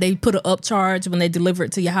certain that they put an upcharge when they deliver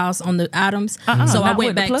it to your house on the items. So I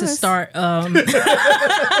went back to start. I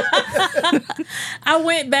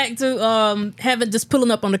went back to having just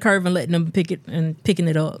pulling up on the curve and letting them pick it and picking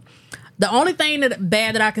it up. The only thing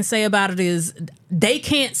bad that I can say about it is they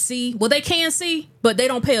can't see. Well, they can see, but they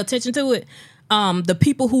don't pay attention to it. The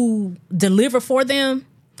people who deliver for them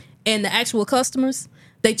and the actual customers,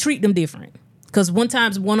 they treat them different. Because one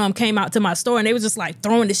time, one of them came out to my store and they was just like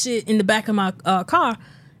throwing the shit in the back of my car.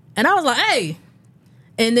 And I was like, hey.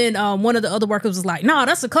 And then one of the other workers was like, no,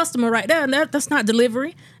 that's a customer right there. And that's not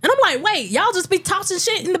delivery. And I'm like, wait, y'all just be tossing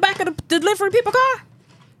shit in the back of the delivery people car?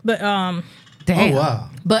 But, damn. Oh, wow.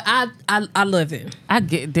 But I love it. I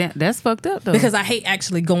get that. That's fucked up though. Because I hate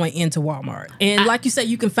actually going into Walmart. And like you said,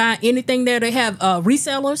 you can find anything there. They have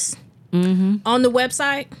resellers on the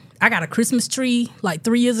website. I got a Christmas tree like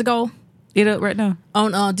 3 years ago. It up right now?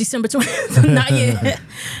 On December 20th. Not yet.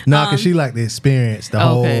 No, because she like the experience, the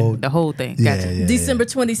whole thing. Yeah, Gotcha. yeah, December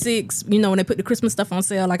 26th, when they put the Christmas stuff on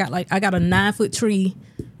sale, I got a 9-foot tree,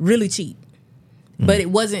 really cheap. But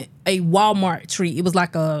it wasn't a Walmart tree. It was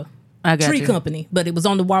like a tree company, but it was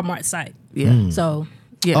on the Walmart site. Yeah. So,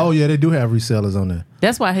 yeah. Oh, yeah, they do have resellers on there.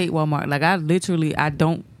 That's why I hate Walmart. Like, I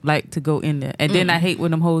don't like to go in there. And then I hate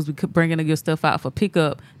when them hoes be bringing your stuff out for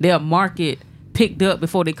pickup. They'll mark it picked up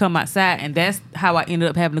before they come outside, and that's how I ended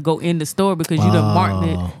up having to go in the store because you done marked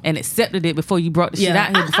it and accepted it before you brought the shit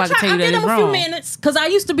out here before I could tell you that it's wrong. I wrong. give them a few minutes because I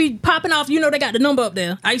used to be popping off. You know, they got the number up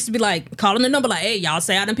there. I used to be like calling the number like, hey, y'all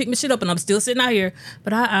say I done picked my shit up and I'm still sitting out here.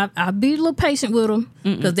 But I be a little patient with them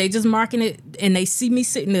because they just marking it and they see me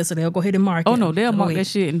sitting there, so they'll go ahead and mark it. Oh no, they'll mark that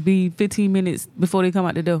shit and be 15 minutes before they come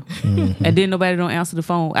out the door. And then nobody don't answer the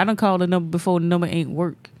phone. I done called the number before the number ain't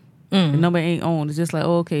work. The number ain't on. It's just like,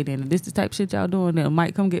 oh, okay, then if this the type of shit y'all doing, then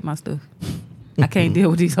Mike, come get my stuff. I can't deal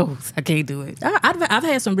with these hoes. I can't do it. I've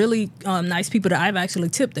had some really nice people that I've actually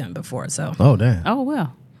tipped them before. So Oh damn. Oh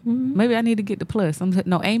well, maybe I need to get the plus.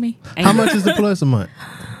 Amy. How much is the plus a month?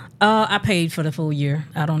 I paid for the full year.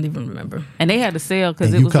 I don't even remember. And they had to sell because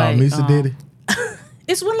And it you was called like Mr. Diddy?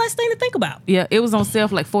 It's one less thing to think about. yeah, it was on sale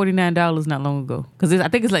for like $49 not long ago. Because I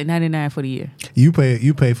think it's like $99 for the year. You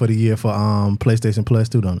pay for the year for PlayStation Plus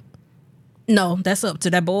too, don't it? No, that's up to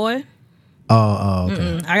that boy. Oh,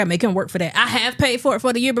 okay. I gotta make him work for that. I have paid for it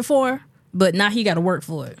for the year before, but now he got to work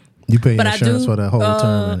for it. You pay But insurance for the whole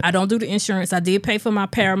term. I don't do the insurance. I did pay for my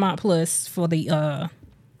Paramount Plus for the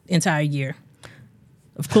entire year.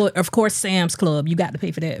 Of course, Sam's Club. You got to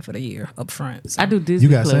pay for that for the year up front. So. I do Disney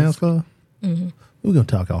You got Plus. Sam's Club? We're gonna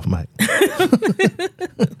talk off mic.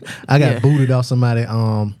 I got booted off somebody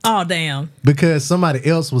Oh damn! because somebody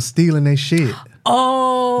else was stealing their shit.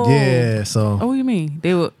 Oh Yeah, so Oh, what do you mean?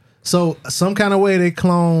 They were. so some kind of way they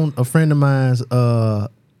cloned a friend of mine's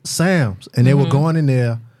Sam's, and they were going in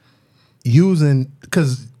there using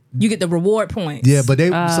because You get the reward points. yeah, but they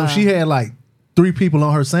so she had like 3 people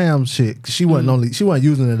on her Sam's shit. She wasn't she wasn't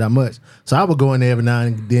using it that much. So I would go in there every now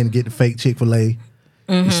and then get the fake Chick-fil-A.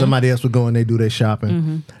 Somebody else would go in there do their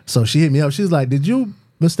shopping. So she hit me up. She's like, "Did you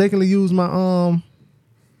mistakenly use my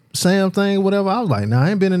Sam thing, whatever?" I was like, "Nah, I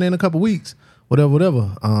ain't been in there in a couple weeks, whatever."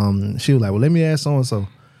 She was like, "Well, let me ask so and so."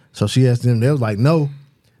 So she asked them. They was like, "No."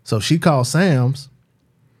 So she called Sam's,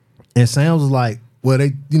 and Sam's was like, "Well,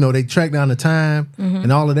 they tracked down the time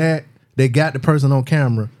and all of that. They got the person on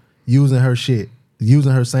camera using her shit,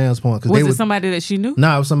 using her Sam's point." Was it somebody that she knew?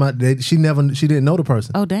 No, it was somebody she didn't know the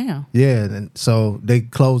person. Oh, damn. Yeah, and so they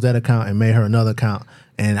closed that account and made her another account.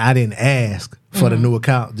 And I didn't ask for the new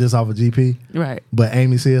account just off of GP. Right. But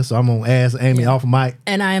Amy's here, so I'm gonna ask Amy off of mic.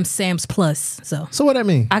 And I am Sam's Plus, so So what that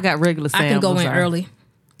mean? I got regular Sam. I can go I'm in sorry. early.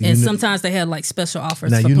 You And know- sometimes they have like special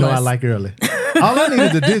offers. Now for you know Plus. I like early. All I need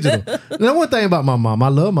is the digital. Now one thing about my mom, I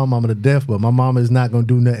love my mama to death, but my mama is not gonna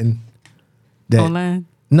do nothing that Online.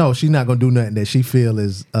 No, she's not gonna do nothing that she feel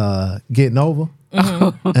is getting over.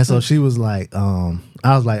 And so she was like, I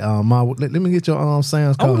was like, Ma, let me get your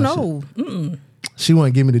Sam's card. Oh no! She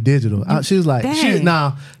wouldn't give me the digital. She was like, Dang.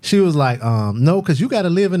 she was like, no, because you got to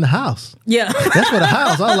live in the house. Yeah, That's for the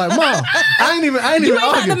house. I was like, Mom, I ain't you even ain't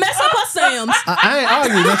about argue. to mess up her Sam's. I ain't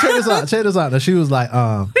arguing. Now check this out. Now she was like,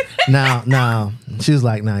 now she was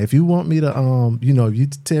like, now if you want me to, if you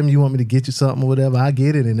tell me you want me to get you something or whatever, I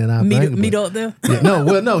get it and then I Meet up there. Yeah,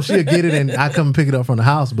 no, she'll get it and I come and pick it up from the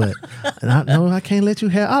house. But I can't let you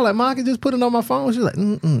have. I was like, Mom, I can just put it on my phone. She's like,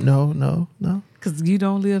 no. Because you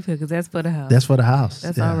don't live here, because that's for the house. That's for the house.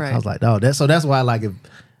 That's all right. I was like, oh, that's why I like if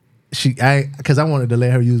because I wanted to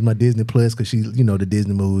let her use my Disney Plus because she, the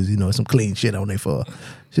Disney movies, some clean shit on there for her.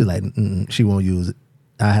 She's like, she won't use it.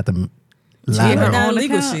 I have to lie Get to her her. on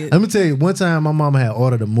legal account. shit. Let me tell you, one time my mama had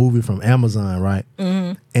ordered a movie from Amazon, right?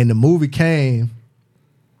 And the movie came,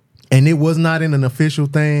 and it was not in an official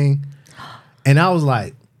thing. And I was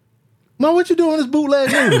like, Mom, what you doing this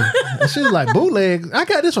bootleg movie? And she was like, bootleg? I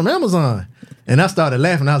got this from Amazon. And I started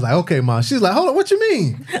laughing. I was like, okay, Mom. She's like, hold on, what you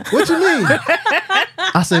mean? What you mean?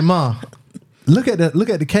 I said, Mom, look at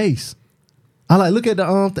the case. I like look at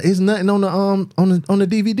the it's nothing on the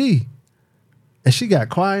DVD. And she got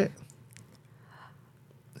quiet.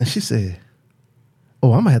 And she said,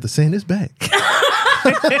 oh, I'm gonna have to send this back.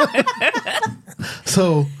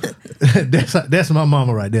 So that's my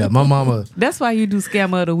mama right there. My mama. That's why you do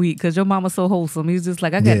Scammer of the Week, because your mama's so wholesome. He's just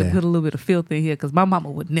like, I got to Yeah. put a little bit of filth in here, because my mama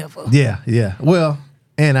would never. Yeah. Well,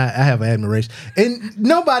 and I have admiration. And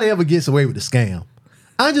nobody ever gets away with the scam.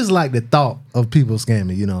 I just like the thought of people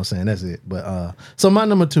scamming, you know what I'm saying? That's it. But so my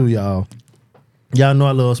number 2, y'all. Y'all know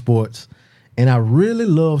I love sports. And I really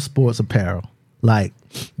love sports apparel. Like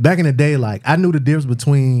back in the day, like I knew the difference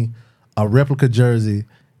between a replica jersey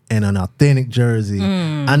and an authentic jersey.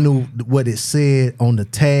 I knew what it said on the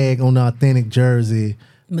tag on the authentic jersey,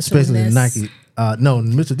 especially the Ness. Nike. No,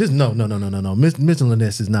 Mitchell. No. Mitchell &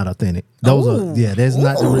 Ness is not authentic. Those are that's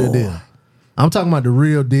not the real deal. I'm talking about the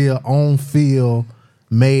real deal on field,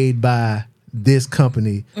 made by this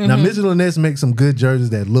company. Now Mitchell & Ness makes some good jerseys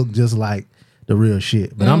that look just like the real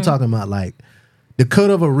shit, but I'm talking about like the cut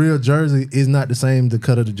of a real jersey is not the same the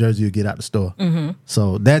cut of the jersey you get out the store.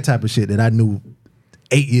 So that type of shit that I knew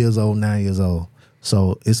 8 years old, 9 years old.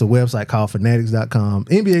 So it's a website called Fanatics.com.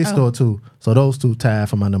 NBA store too. So those two tied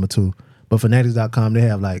for my number 2. But Fanatics.com, they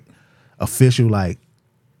have like official like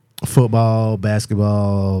football,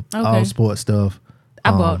 basketball, all sports stuff.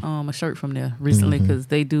 I bought a shirt from there recently because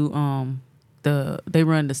they do they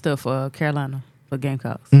run the stuff for Carolina for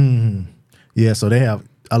Gamecocks. Yeah, so they have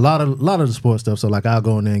a lot of the sports stuff. So like I'll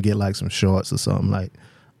go in there and get like some shorts or something like.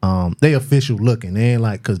 They official looking. They ain't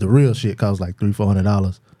like, cause the real shit costs like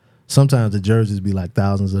 $300-$400. Sometimes the jerseys be like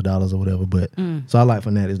thousands of dollars or whatever. But so I like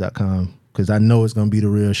Fanatics.com because I know it's gonna be the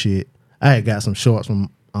real shit. I had got some shorts from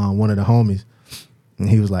one of the homies, and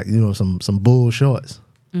he was like, you know, some bull shorts.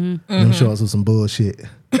 Them shorts was some bullshit.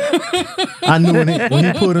 I knew when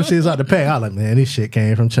he pulled them shits out the pack, I was like, man, this shit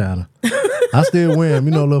came from China. I still wear them,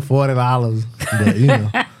 you know, a little $40, but you know,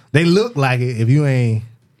 they look like it if you ain't.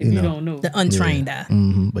 You don't know. The untrained eye.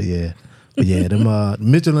 But yeah, them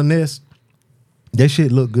Mitchell and Ness, that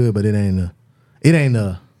shit look good, but it ain't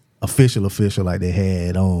a official like they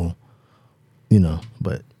had on, you know.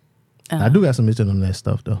 But I do got some Mitchell and Ness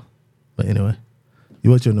stuff though. But anyway,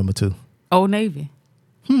 what's your number 2? Old Navy.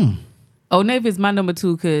 Old Navy is my number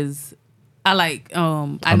 2 because I like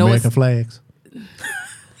I know American flags.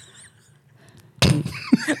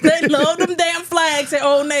 They love them damn flags at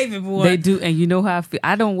Old Navy, boy. They do, and you know how I feel.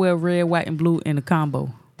 I don't wear red, white, and blue in a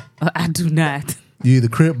combo. I do not. You either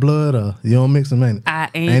Crip blood or you don't mix them, ain't it? I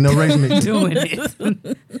ain't no race mix. doing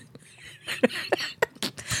it.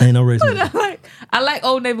 Ain't no race mix. I like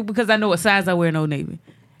Old Navy because I know what size I wear in Old Navy.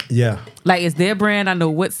 Yeah. Like it's their brand. I know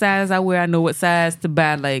what size I wear. I know what size to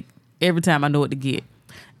buy. Like every time I know what to get,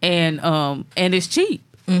 and it's cheap.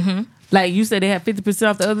 Like you said, they had 50%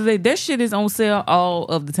 off the other day. That shit is on sale all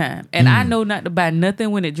of the time. And I know not to buy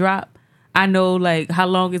nothing when it drop. I know like how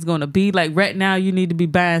long it's gonna be. Like right now, you need to be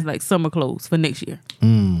buying like summer clothes for next year.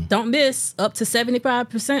 Don't miss up to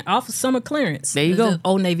 75% off of summer clearance. There you go. The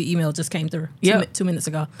Old Navy email just came through 2 minutes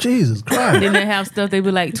ago. Jesus Christ. Then they have stuff they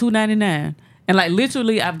be like $2.99, and like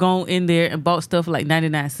literally, I've gone in there and bought stuff for like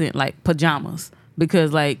 99 cents, like pajamas.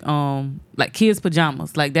 Because like kids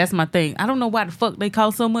pajamas, like that's my thing. I don't know why the fuck they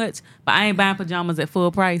cost so much, but I ain't buying pajamas at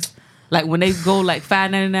full price. Like when they go like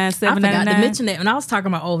 $5.99, $7.99. I forgot to mention that when I was talking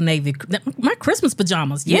about Old Navy, my Christmas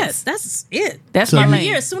pajamas. Yes, that's it. That's my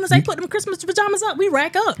lane. As soon as they put them Christmas pajamas up, we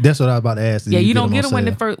rack up. That's what I was about to ask. Yeah, you don't get them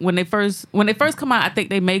when they first come out. I think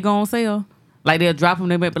they may go on sale. Like they'll drop them,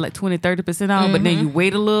 they might be like 20-30% off, but then you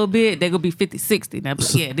wait a little bit, they're gonna be 50-60. Now,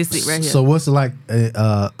 like, yeah, this is it right here. So what's like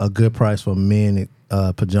a good price for men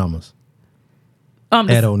pajamas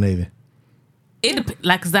at Old Navy?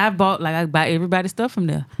 Cause I buy everybody stuff from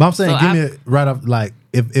there. But I'm saying, give me it right off. Like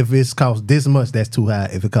if it's cost this much, that's too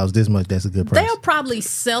high. If it costs this much, that's a good price. They'll probably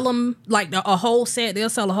sell them like a whole set.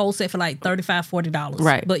 They'll sell a whole set for like $35-$40.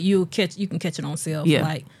 Right. But you can catch it on sale Yeah. for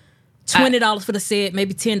like $20 for the set,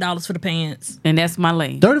 maybe $10 for the pants. And that's my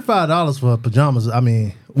lane. $35 for pajamas. I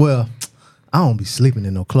mean, well, I don't be sleeping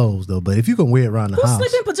in no clothes though. But if you can wear it around the Who house,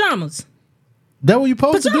 sleep in pajamas? That what you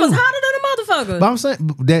supposed Pajamas to do. hotter than a motherfucker. But I'm saying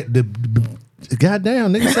that the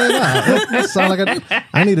goddamn nigga say that. That sound like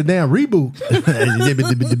I need a damn reboot.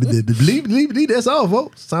 Leave that's all,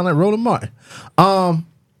 folks. Sound like Roland Martin.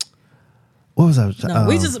 What was I?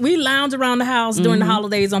 No, we lounge around the house during the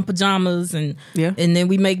holidays on pajamas, and then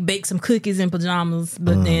we bake some cookies in pajamas,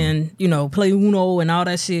 but then play Uno and all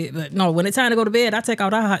that shit. But no, when it's time to go to bed, I take all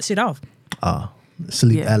that hot shit off.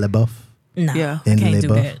 Sleep à la buff. Nah, Yeah. can't do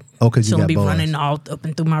that. Oh, because you She'll got be boys. running all up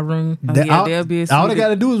and through my room. They'll be all they got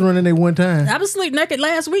to do is run in there one time. I was sleep naked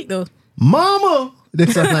last week though. Mama! They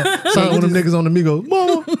sound like one of them niggas on the Migos.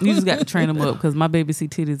 Mama! You just got to train them up because my baby see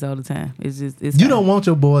titties all the time. It's You don't want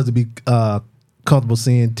your boys to be comfortable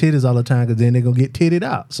seeing titties all the time because then they're going to get titted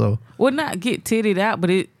out. So, well, not get titted out,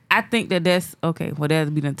 but I think that's okay. Well,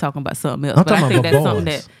 that's we done talking about something else. I'm But I talking think about that's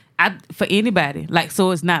boys. something that for anybody, like,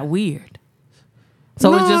 so it's not weird.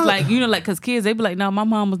 So it's just like, like, because kids, they be like, no, my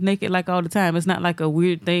mom was naked like all the time. It's not like a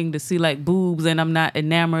weird thing to see like boobs and I'm not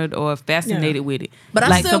enamored or fascinated with it. But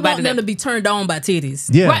like I still want them to be turned on by titties.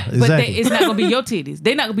 yeah, right, exactly. but it's not going to be your titties.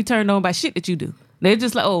 They're not going to be turned on by shit that you do. They're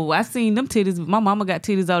just like, oh, I seen them titties. My mama got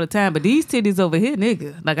titties all the time, but these titties over here,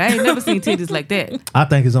 nigga, like I ain't never seen titties like that. I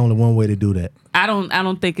think it's only one way to do that. I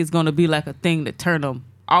don't think it's going to be like a thing to turn them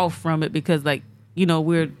off from it because like,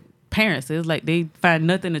 we're parents. It's like they find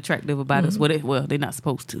nothing attractive about us. Well, they're not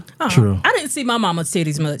supposed to. True. I didn't see my mama's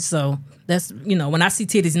titties much, so that's when I see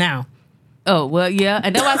titties now. Oh, well, yeah.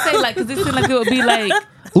 And that's why I say like, because it seems like it would be like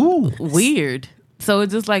Ooh. weird. So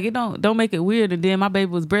it's just like it don't make it weird. And then my baby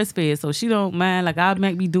was breastfed, so she don't mind. Like I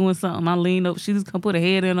might be doing something, I lean up, she just come put her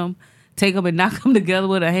head in them, take them and knock them together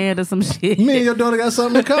with her hand or some shit. Me and your daughter got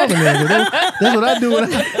something in common. That's what I do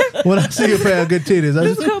when I see a pair of good titties. I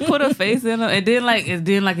Just come put her face in them, and then like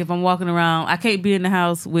if I'm walking around, I can't be in the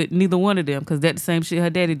house with neither one of them because that's the same shit her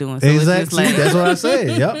daddy doing. So exactly. it's just like, that's what I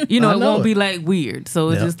said. Yep. you know, I it know won't be like weird. So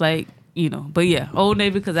it's Yep. just like, you know, but yeah, Old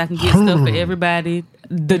Navy because I can get stuff for everybody.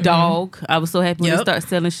 The dog, I was so happy when they Yep. start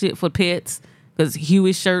selling shit for pets because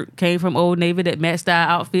Huey's shirt came from Old Navy that matched our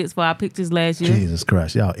outfits for our pictures last year, Jesus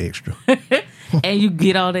Christ, y'all extra. and you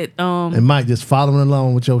get all that. And Mike just following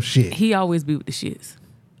along with your shit. He always be with the shits.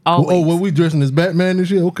 Always. Oh, well, we dressing as Batman and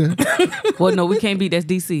shit? Okay. Well, no, we can't be. That's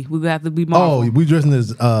DC. We gonna have to be Marvel. Oh, we dressing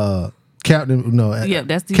as Captain. No, Yeah,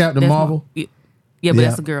 that's the, Captain that's Marvel. Yeah, but Yeah.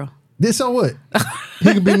 that's a girl. This so what?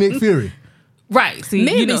 He could be Nick Fury. Right. See,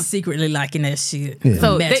 Men you be know, secretly liking that shit. Yeah.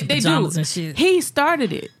 so Matching they do. pajamas and shit. He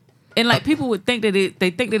started it, and like people would think that they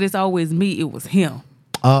think that it's always me. It was him.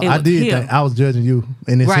 It I was did him. think I was judging you,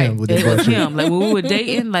 and it's Right. him with It this was bullshit. him. Like when we were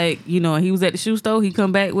dating, like, you know, he was at the shoe store. He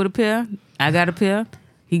come back with a pair. I got a pair.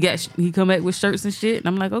 He come back with shirts and shit. And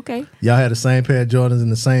I'm like, okay. Y'all had the same pair of Jordans and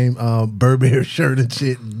the same Burberry shirt and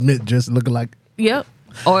shit, just looking like. Yep.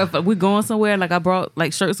 Or if we're going somewhere, like I brought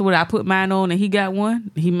like shirts or whatever, I put mine on and he got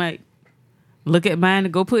one, he might look at mine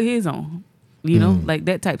and go put his on. You know, like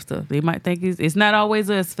that type stuff. They might think it's not always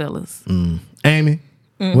us fellas. Amy,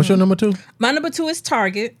 what's your number 2? My number 2 is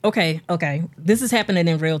Target. Okay. This is happening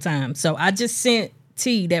in real time. So I just sent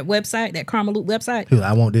T that website, that Karma Loop website. He was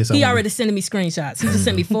like, I want this. I He want already sending me screenshots. He just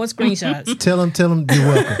sent me 4 screenshots. this. Tell him you're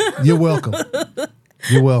welcome. You're welcome.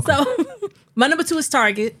 You're welcome. So my number 2 is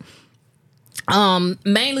Target.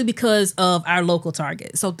 Mainly because of our local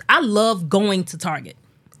Target. So I love going to Target.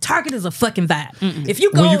 Target is a fucking vibe. If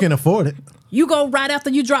you go, when you can afford it. you go right after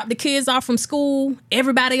you drop the kids off from school.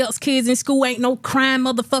 Everybody else kids in school ain't no crime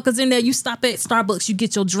motherfuckers in there. You stop at Starbucks, you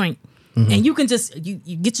get your drink, and you can just you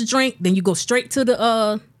get your drink, then you go straight to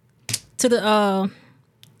the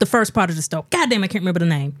first part of the store. Goddamn, I can't remember the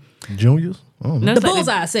name. Juniors? I don't know. No, The it's like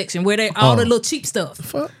bullseye section where they all the little cheap stuff.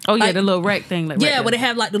 Fuck. oh yeah, like- the little rack thing. Like right Yeah, there. where they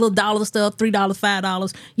have like the little dollar stuff, $3,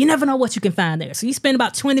 $5. You never know what you can find there. So you spend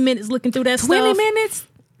about 20 minutes looking through that 20 stuff. minutes.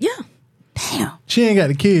 Yeah. Damn. She ain't got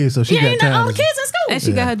the kids, so she Yeah, got ain't time. all the to- kids in school. And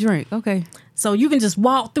she got her drink. Okay. So you can just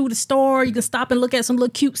walk through the store. You can stop and look at some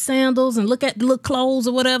little cute sandals and look at the little clothes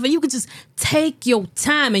or whatever. You can just take your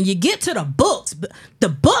time and you get to the books. The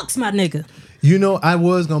books, my nigga. You know, I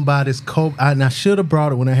was gonna buy this Kobe, and I should have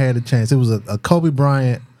brought it when I had the chance. It was a Kobe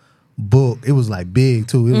Bryant book. It was like big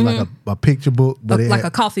too. It was like a picture book, but it Like had,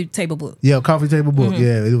 a coffee table book. yeah, a coffee table book.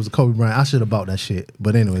 Yeah, it was a Kobe Bryant. I should have bought that shit.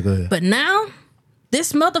 But anyway, go ahead. But now,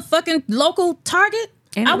 this motherfucking local Target,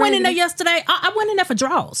 Ain't it I went in there ready? yesterday. I went in there for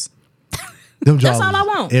draws. Them that's jaws all I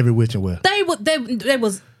was want. Every which and well. They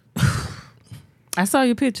was, I saw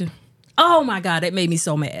your picture. oh my God, that made me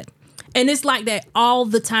so mad. And it's like that all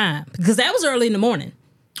the time. Because that was early in the morning.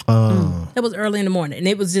 That was early in the morning. And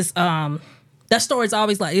it was just, that store is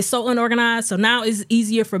always like, it's so unorganized. So now it's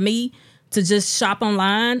easier for me to just shop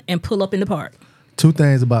online and pull up in the park. 2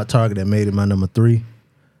 things about Target that made it my number 3.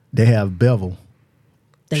 They have Bevel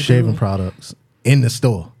They shaving do. products in the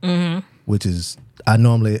store, which is I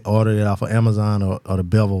normally order it off of Amazon or the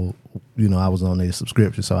Bevel. You know, I was on their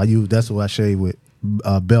subscription, so that's what I shave with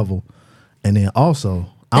Bevel. And then also,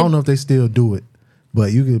 I don't know if they still do it,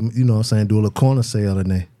 but you can, you know what I'm saying, do a little corner sale in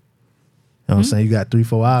there. You know what I'm saying? You got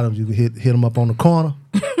 3-4 items, you can hit them up on the corner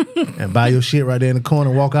and buy your shit right there in the corner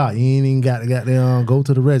and walk out. You ain't even got to go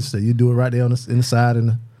to the register. You do it right there on the inside.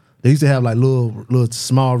 And they used to have like little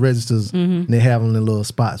small registers, and they have them in little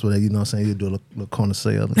spots where they, you know what I'm saying, you do a little corner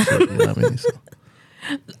sale and shit. You know what I mean?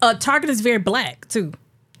 So, Target is very black too.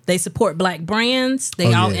 They support black brands. They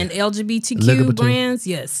Oh, all yeah. and LGBTQ LGBT. brands.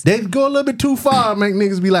 Yes. they go a little bit too far, make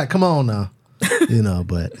niggas be like, come on now. You know,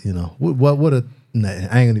 but, you know, what a, nah, I ain't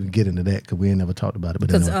gonna even get into that because we ain't never talked about it. But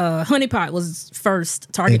Because anyway. Honey Pot was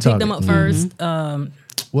first. Target And picked them up Target,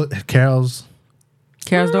 first. What, Carol's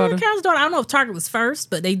Carol's daughter. Carol's daughter. I don't know if Target was first,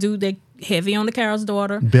 but they heavy on the Carol's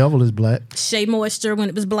daughter. Bevel is black. Shea Moisture when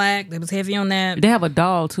it was black, they was heavy on that. They have a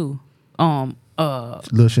doll too. Little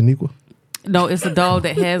Shaniqua. No, it's a doll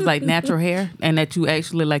that has like natural hair, and that you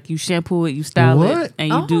actually like you shampoo it, you style What? it, and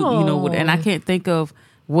you do, you know, Oh. and I can't think of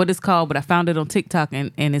what it's called, but I found it on TikTok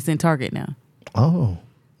and it's in Target now. Oh,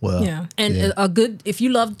 well. Yeah, and a good if you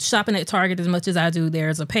love shopping at Target as much as I do,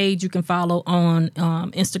 there's a page you can follow on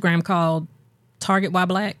Instagram called Target Why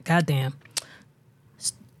Black. Goddamn,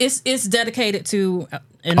 it's dedicated to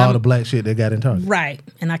and All I'm- the black shit they got in Target. right,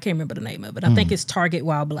 and I can't remember the name of it. I think it's Target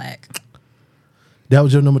While Black. That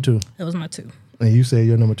was your number 2. That was my 2. And you said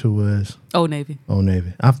your number 2 was Old Navy, Old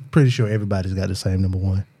Navy. I'm pretty sure everybody's got the same number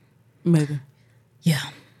 1. maybe. Yeah,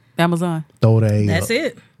 Amazon. Throw that A that's up.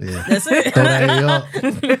 it. Yeah. That's it. Throw that A up.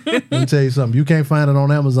 Let me tell you something. You can't find it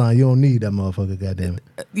on Amazon. You don't need that motherfucker, goddamn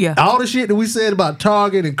it. Yeah. All the shit that we said about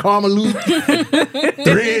Target and Karma-Loop,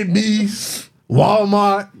 Thread Beast,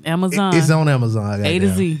 Walmart, Amazon. it's on Amazon. A to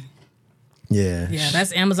goddamn. Z. Yeah. Yeah,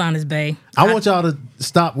 that's Amazon is bae. I want y'all to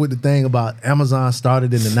stop with the thing about Amazon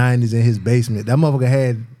started in the 90s in his basement. That motherfucker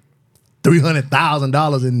had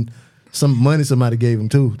 $300,000 in some money somebody gave him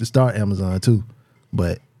too to start Amazon too.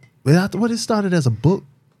 But what it started as a book.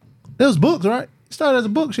 There was books, right? It started as a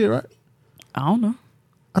book shit, right? I don't know.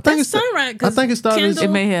 I think That's it's right. I think it started as, It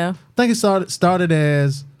may have. I think it started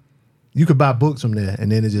as you could buy books from there,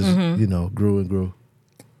 and then it just grew and grew.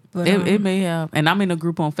 But, It may have. And I'm in a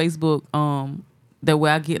group on Facebook that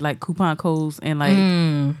where I get like coupon codes and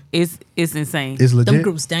like it's insane. It's legit. them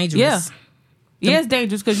groups dangerous. Yeah. Yeah, it's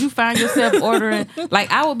dangerous because you find yourself ordering. Like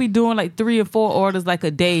I would be doing like 3 or 4 orders like a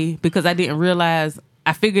day because I didn't realize.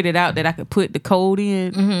 I figured it out that I could put the code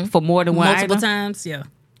in for more than one multiple item. times. Yeah.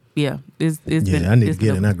 Yeah, it's been. Yeah, I need to it's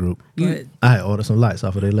get in the- that group. But I had ordered some lights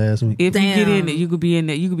off of there last week. If you get in Damn. it, you could be in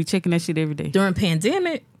there. You could be checking that shit every day. during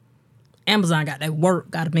pandemic, Amazon got that work.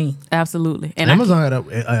 Got to me. Absolutely. And Amazon had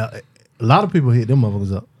a lot of people hit them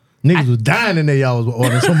motherfuckers up. Niggas was dying in there. Y'all was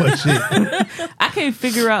ordering so much shit. I can't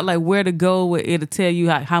figure out like where to go where it'll tell you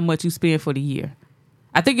how much you spend for the year.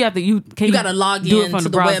 I think you have to. You You got to log do it in from to the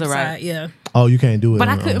the browser, website. right? Yeah. Oh, you can't do it. But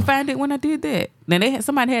I on, couldn't find it when I did that. Then they had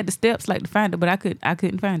somebody had the steps like to find it, but I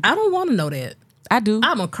couldn't find it. I don't want to know that. I do.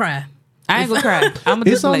 I'm gonna cry. I ain't gonna cry. I'm gonna It's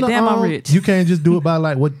just be on like, the, damn, I'm rich. You can't just do it by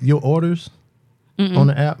like what your orders on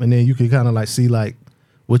the app, and then you can kind of like see like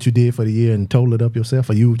what you did for the year and total it up yourself,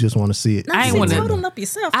 or you just want to see it. I ain't See, wanna- total up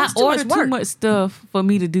yourself. I That's too much ordered work. too much stuff for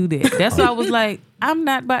me to do that. That's why I was like, I'm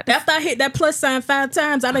not about to. After I hit that plus sign 5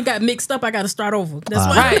 times, I done got mixed up. I got to start over. That's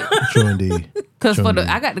why. Right. True indeed. Because True for indeed.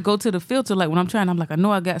 I got to go to the filter like when I'm trying. I'm like, I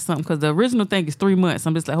know I got something because the original thing is 3 months.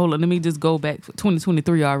 I'm just like, hold on, let me just go back for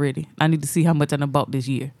 2023 already. I need to see how much I done bought this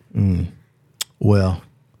year. Well,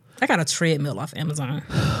 I got a treadmill off Amazon.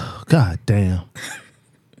 god damn.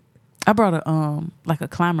 I brought a like a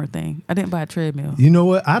climber thing. I didn't buy a treadmill. You know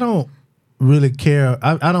what? I don't really care.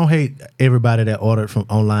 I don't hate everybody that ordered from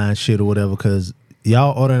online shit or whatever, because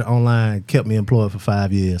y'all ordering online kept me employed for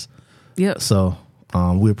 5 years. Yep. So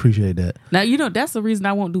we appreciate that. Now you know that's the reason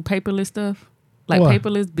I won't do paperless stuff, like Why?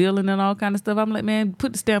 paperless billing and all kind of stuff. I'm like, man,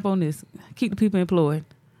 put the stamp on this. Keep the people employed.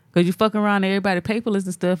 Cause you fucking around everybody paperless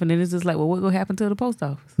and stuff, and then it's just like, well, what gonna happen to the post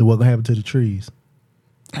office? So what gonna happen to the trees?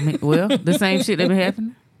 I mean, well, the same shit that been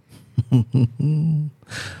happening.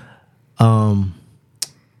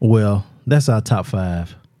 Well, that's our top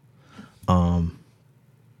 5.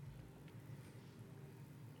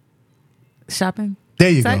 Shopping. There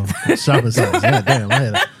you Sites? go. Shopping sites.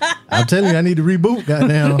 Goddamn, I'm telling you, I need to reboot.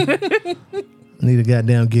 Goddamn, I need to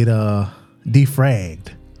goddamn get defragged.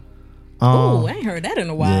 Oh, I ain't heard that in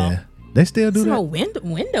a while. Yeah, they still do It's that. no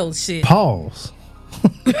Windows shit. Pause.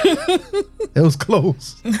 It was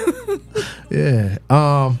close. Yeah.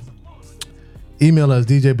 Email us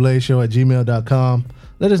djblazeshow@gmail.com.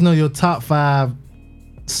 Let us know your top 5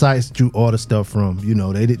 sites that you order stuff from. You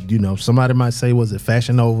know, they did. You know, somebody might say, was it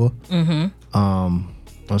Fashion Nova?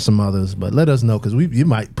 Or some others, but let us know because you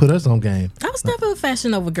might put us on game. I was never a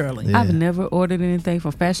Fashion Nova girly. Yeah. I've never ordered anything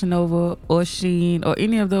from Fashion Nova or Shein or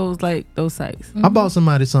any of those like those sites. I bought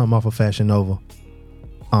somebody something off of Fashion Nova.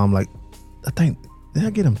 Like I think did I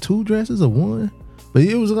get them 2 dresses or 1? But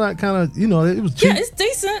it was like kind of it was cheap. Yeah, it's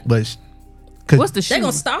decent. But What's the They shoe?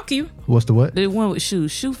 gonna stalk you. what's the what? The one with shoes,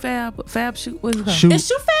 Shoe Fab shoe. What's it called? Shoe. Is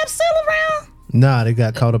Shoe Fab still around? Nah, they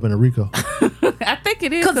got caught up in a RICO. I think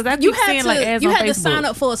it is because I you keep had seeing to like ads you on had Facebook. to sign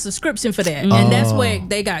up for a subscription for that, and that's where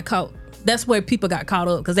they got caught. That's where people got caught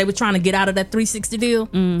up because they were trying to get out of that 360 deal,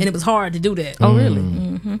 and it was hard to do that. Oh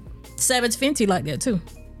really? Savage Fenty like that too.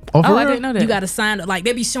 Oh, for Oh, I real? didn't know that. You got to sign up. Like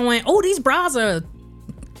they be showing, oh, these bras are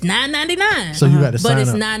 $9.99. So you got to but sign it's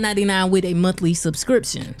up. $9.99 with a monthly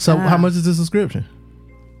subscription. So how much is the subscription?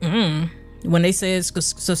 When they said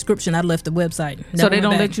subscription, I left the website. So they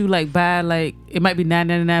don't let you like buy like it might be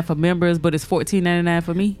 $9.99 for members, but it's $14.99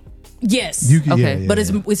 for me. Yes. You can, Okay, But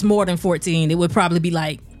it's more than 14. It would probably be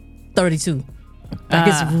like 32. Like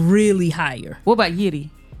it's really higher. What about Yitty?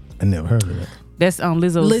 I never heard of that. That's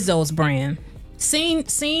Lizzo's. Lizzo's brand. Seen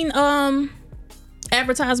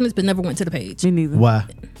advertisements, but never went to the page. Me neither. Why?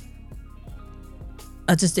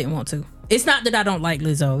 I just didn't want to. It's not that I don't like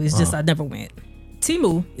Lizzo. It's just I never went.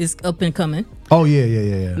 Temu is up and coming. Oh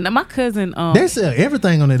yeah. Now my cousin, They sell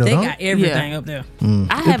everything on there though. They don't got everything up there. I They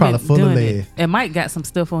probably haven't full of done lead. it. And Mike got some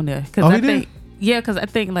stuff on there because Oh, I he did? think Yeah, because I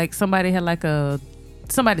think like somebody had like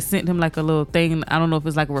somebody sent him like a little thing. I don't know if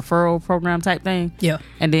it's like a referral program type thing. Yeah.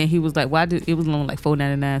 And then he was like, "Well, it was only like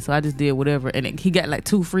 $4.99, so I just did whatever." And he got like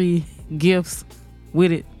 2 free gifts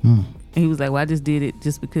with it. And he was like, "Well, I just did it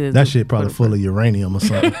just because." That shit probably full of uranium or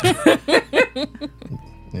something.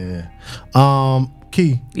 Yeah.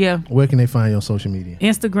 Key. Yeah. Where can they find you on social media?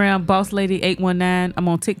 Instagram, Boss Lady 819. I'm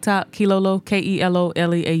on TikTok, Kilolo,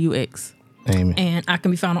 KELOLEAUX. Amy. And I can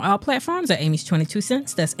be found on all platforms at Amy's 22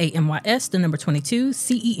 Cents. That's AMYS, the number 22,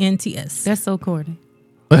 CENTS. That's so corny.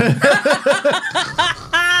 They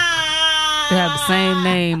have the same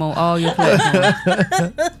name on all your platforms.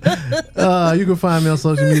 You can find me on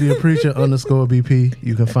social media, Preacher_BP.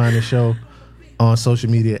 You can find the show on social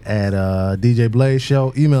media at DJ Blaze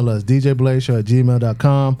Show. Email us,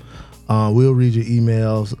 djblazeshow@gmail.com. We'll read your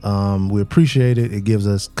emails. We appreciate it. It gives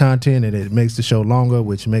us content and it makes the show longer,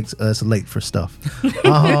 which makes us late for stuff.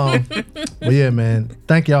 But yeah, man,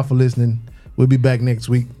 thank y'all for listening. We'll be back next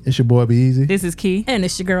week. It's your boy Be Easy. This is Key. And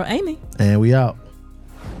it's your girl, Amy. And we out.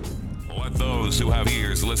 Let those who have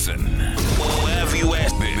ears listen. Who have you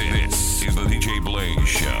asked? This is the DJ Blaze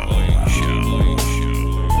Show.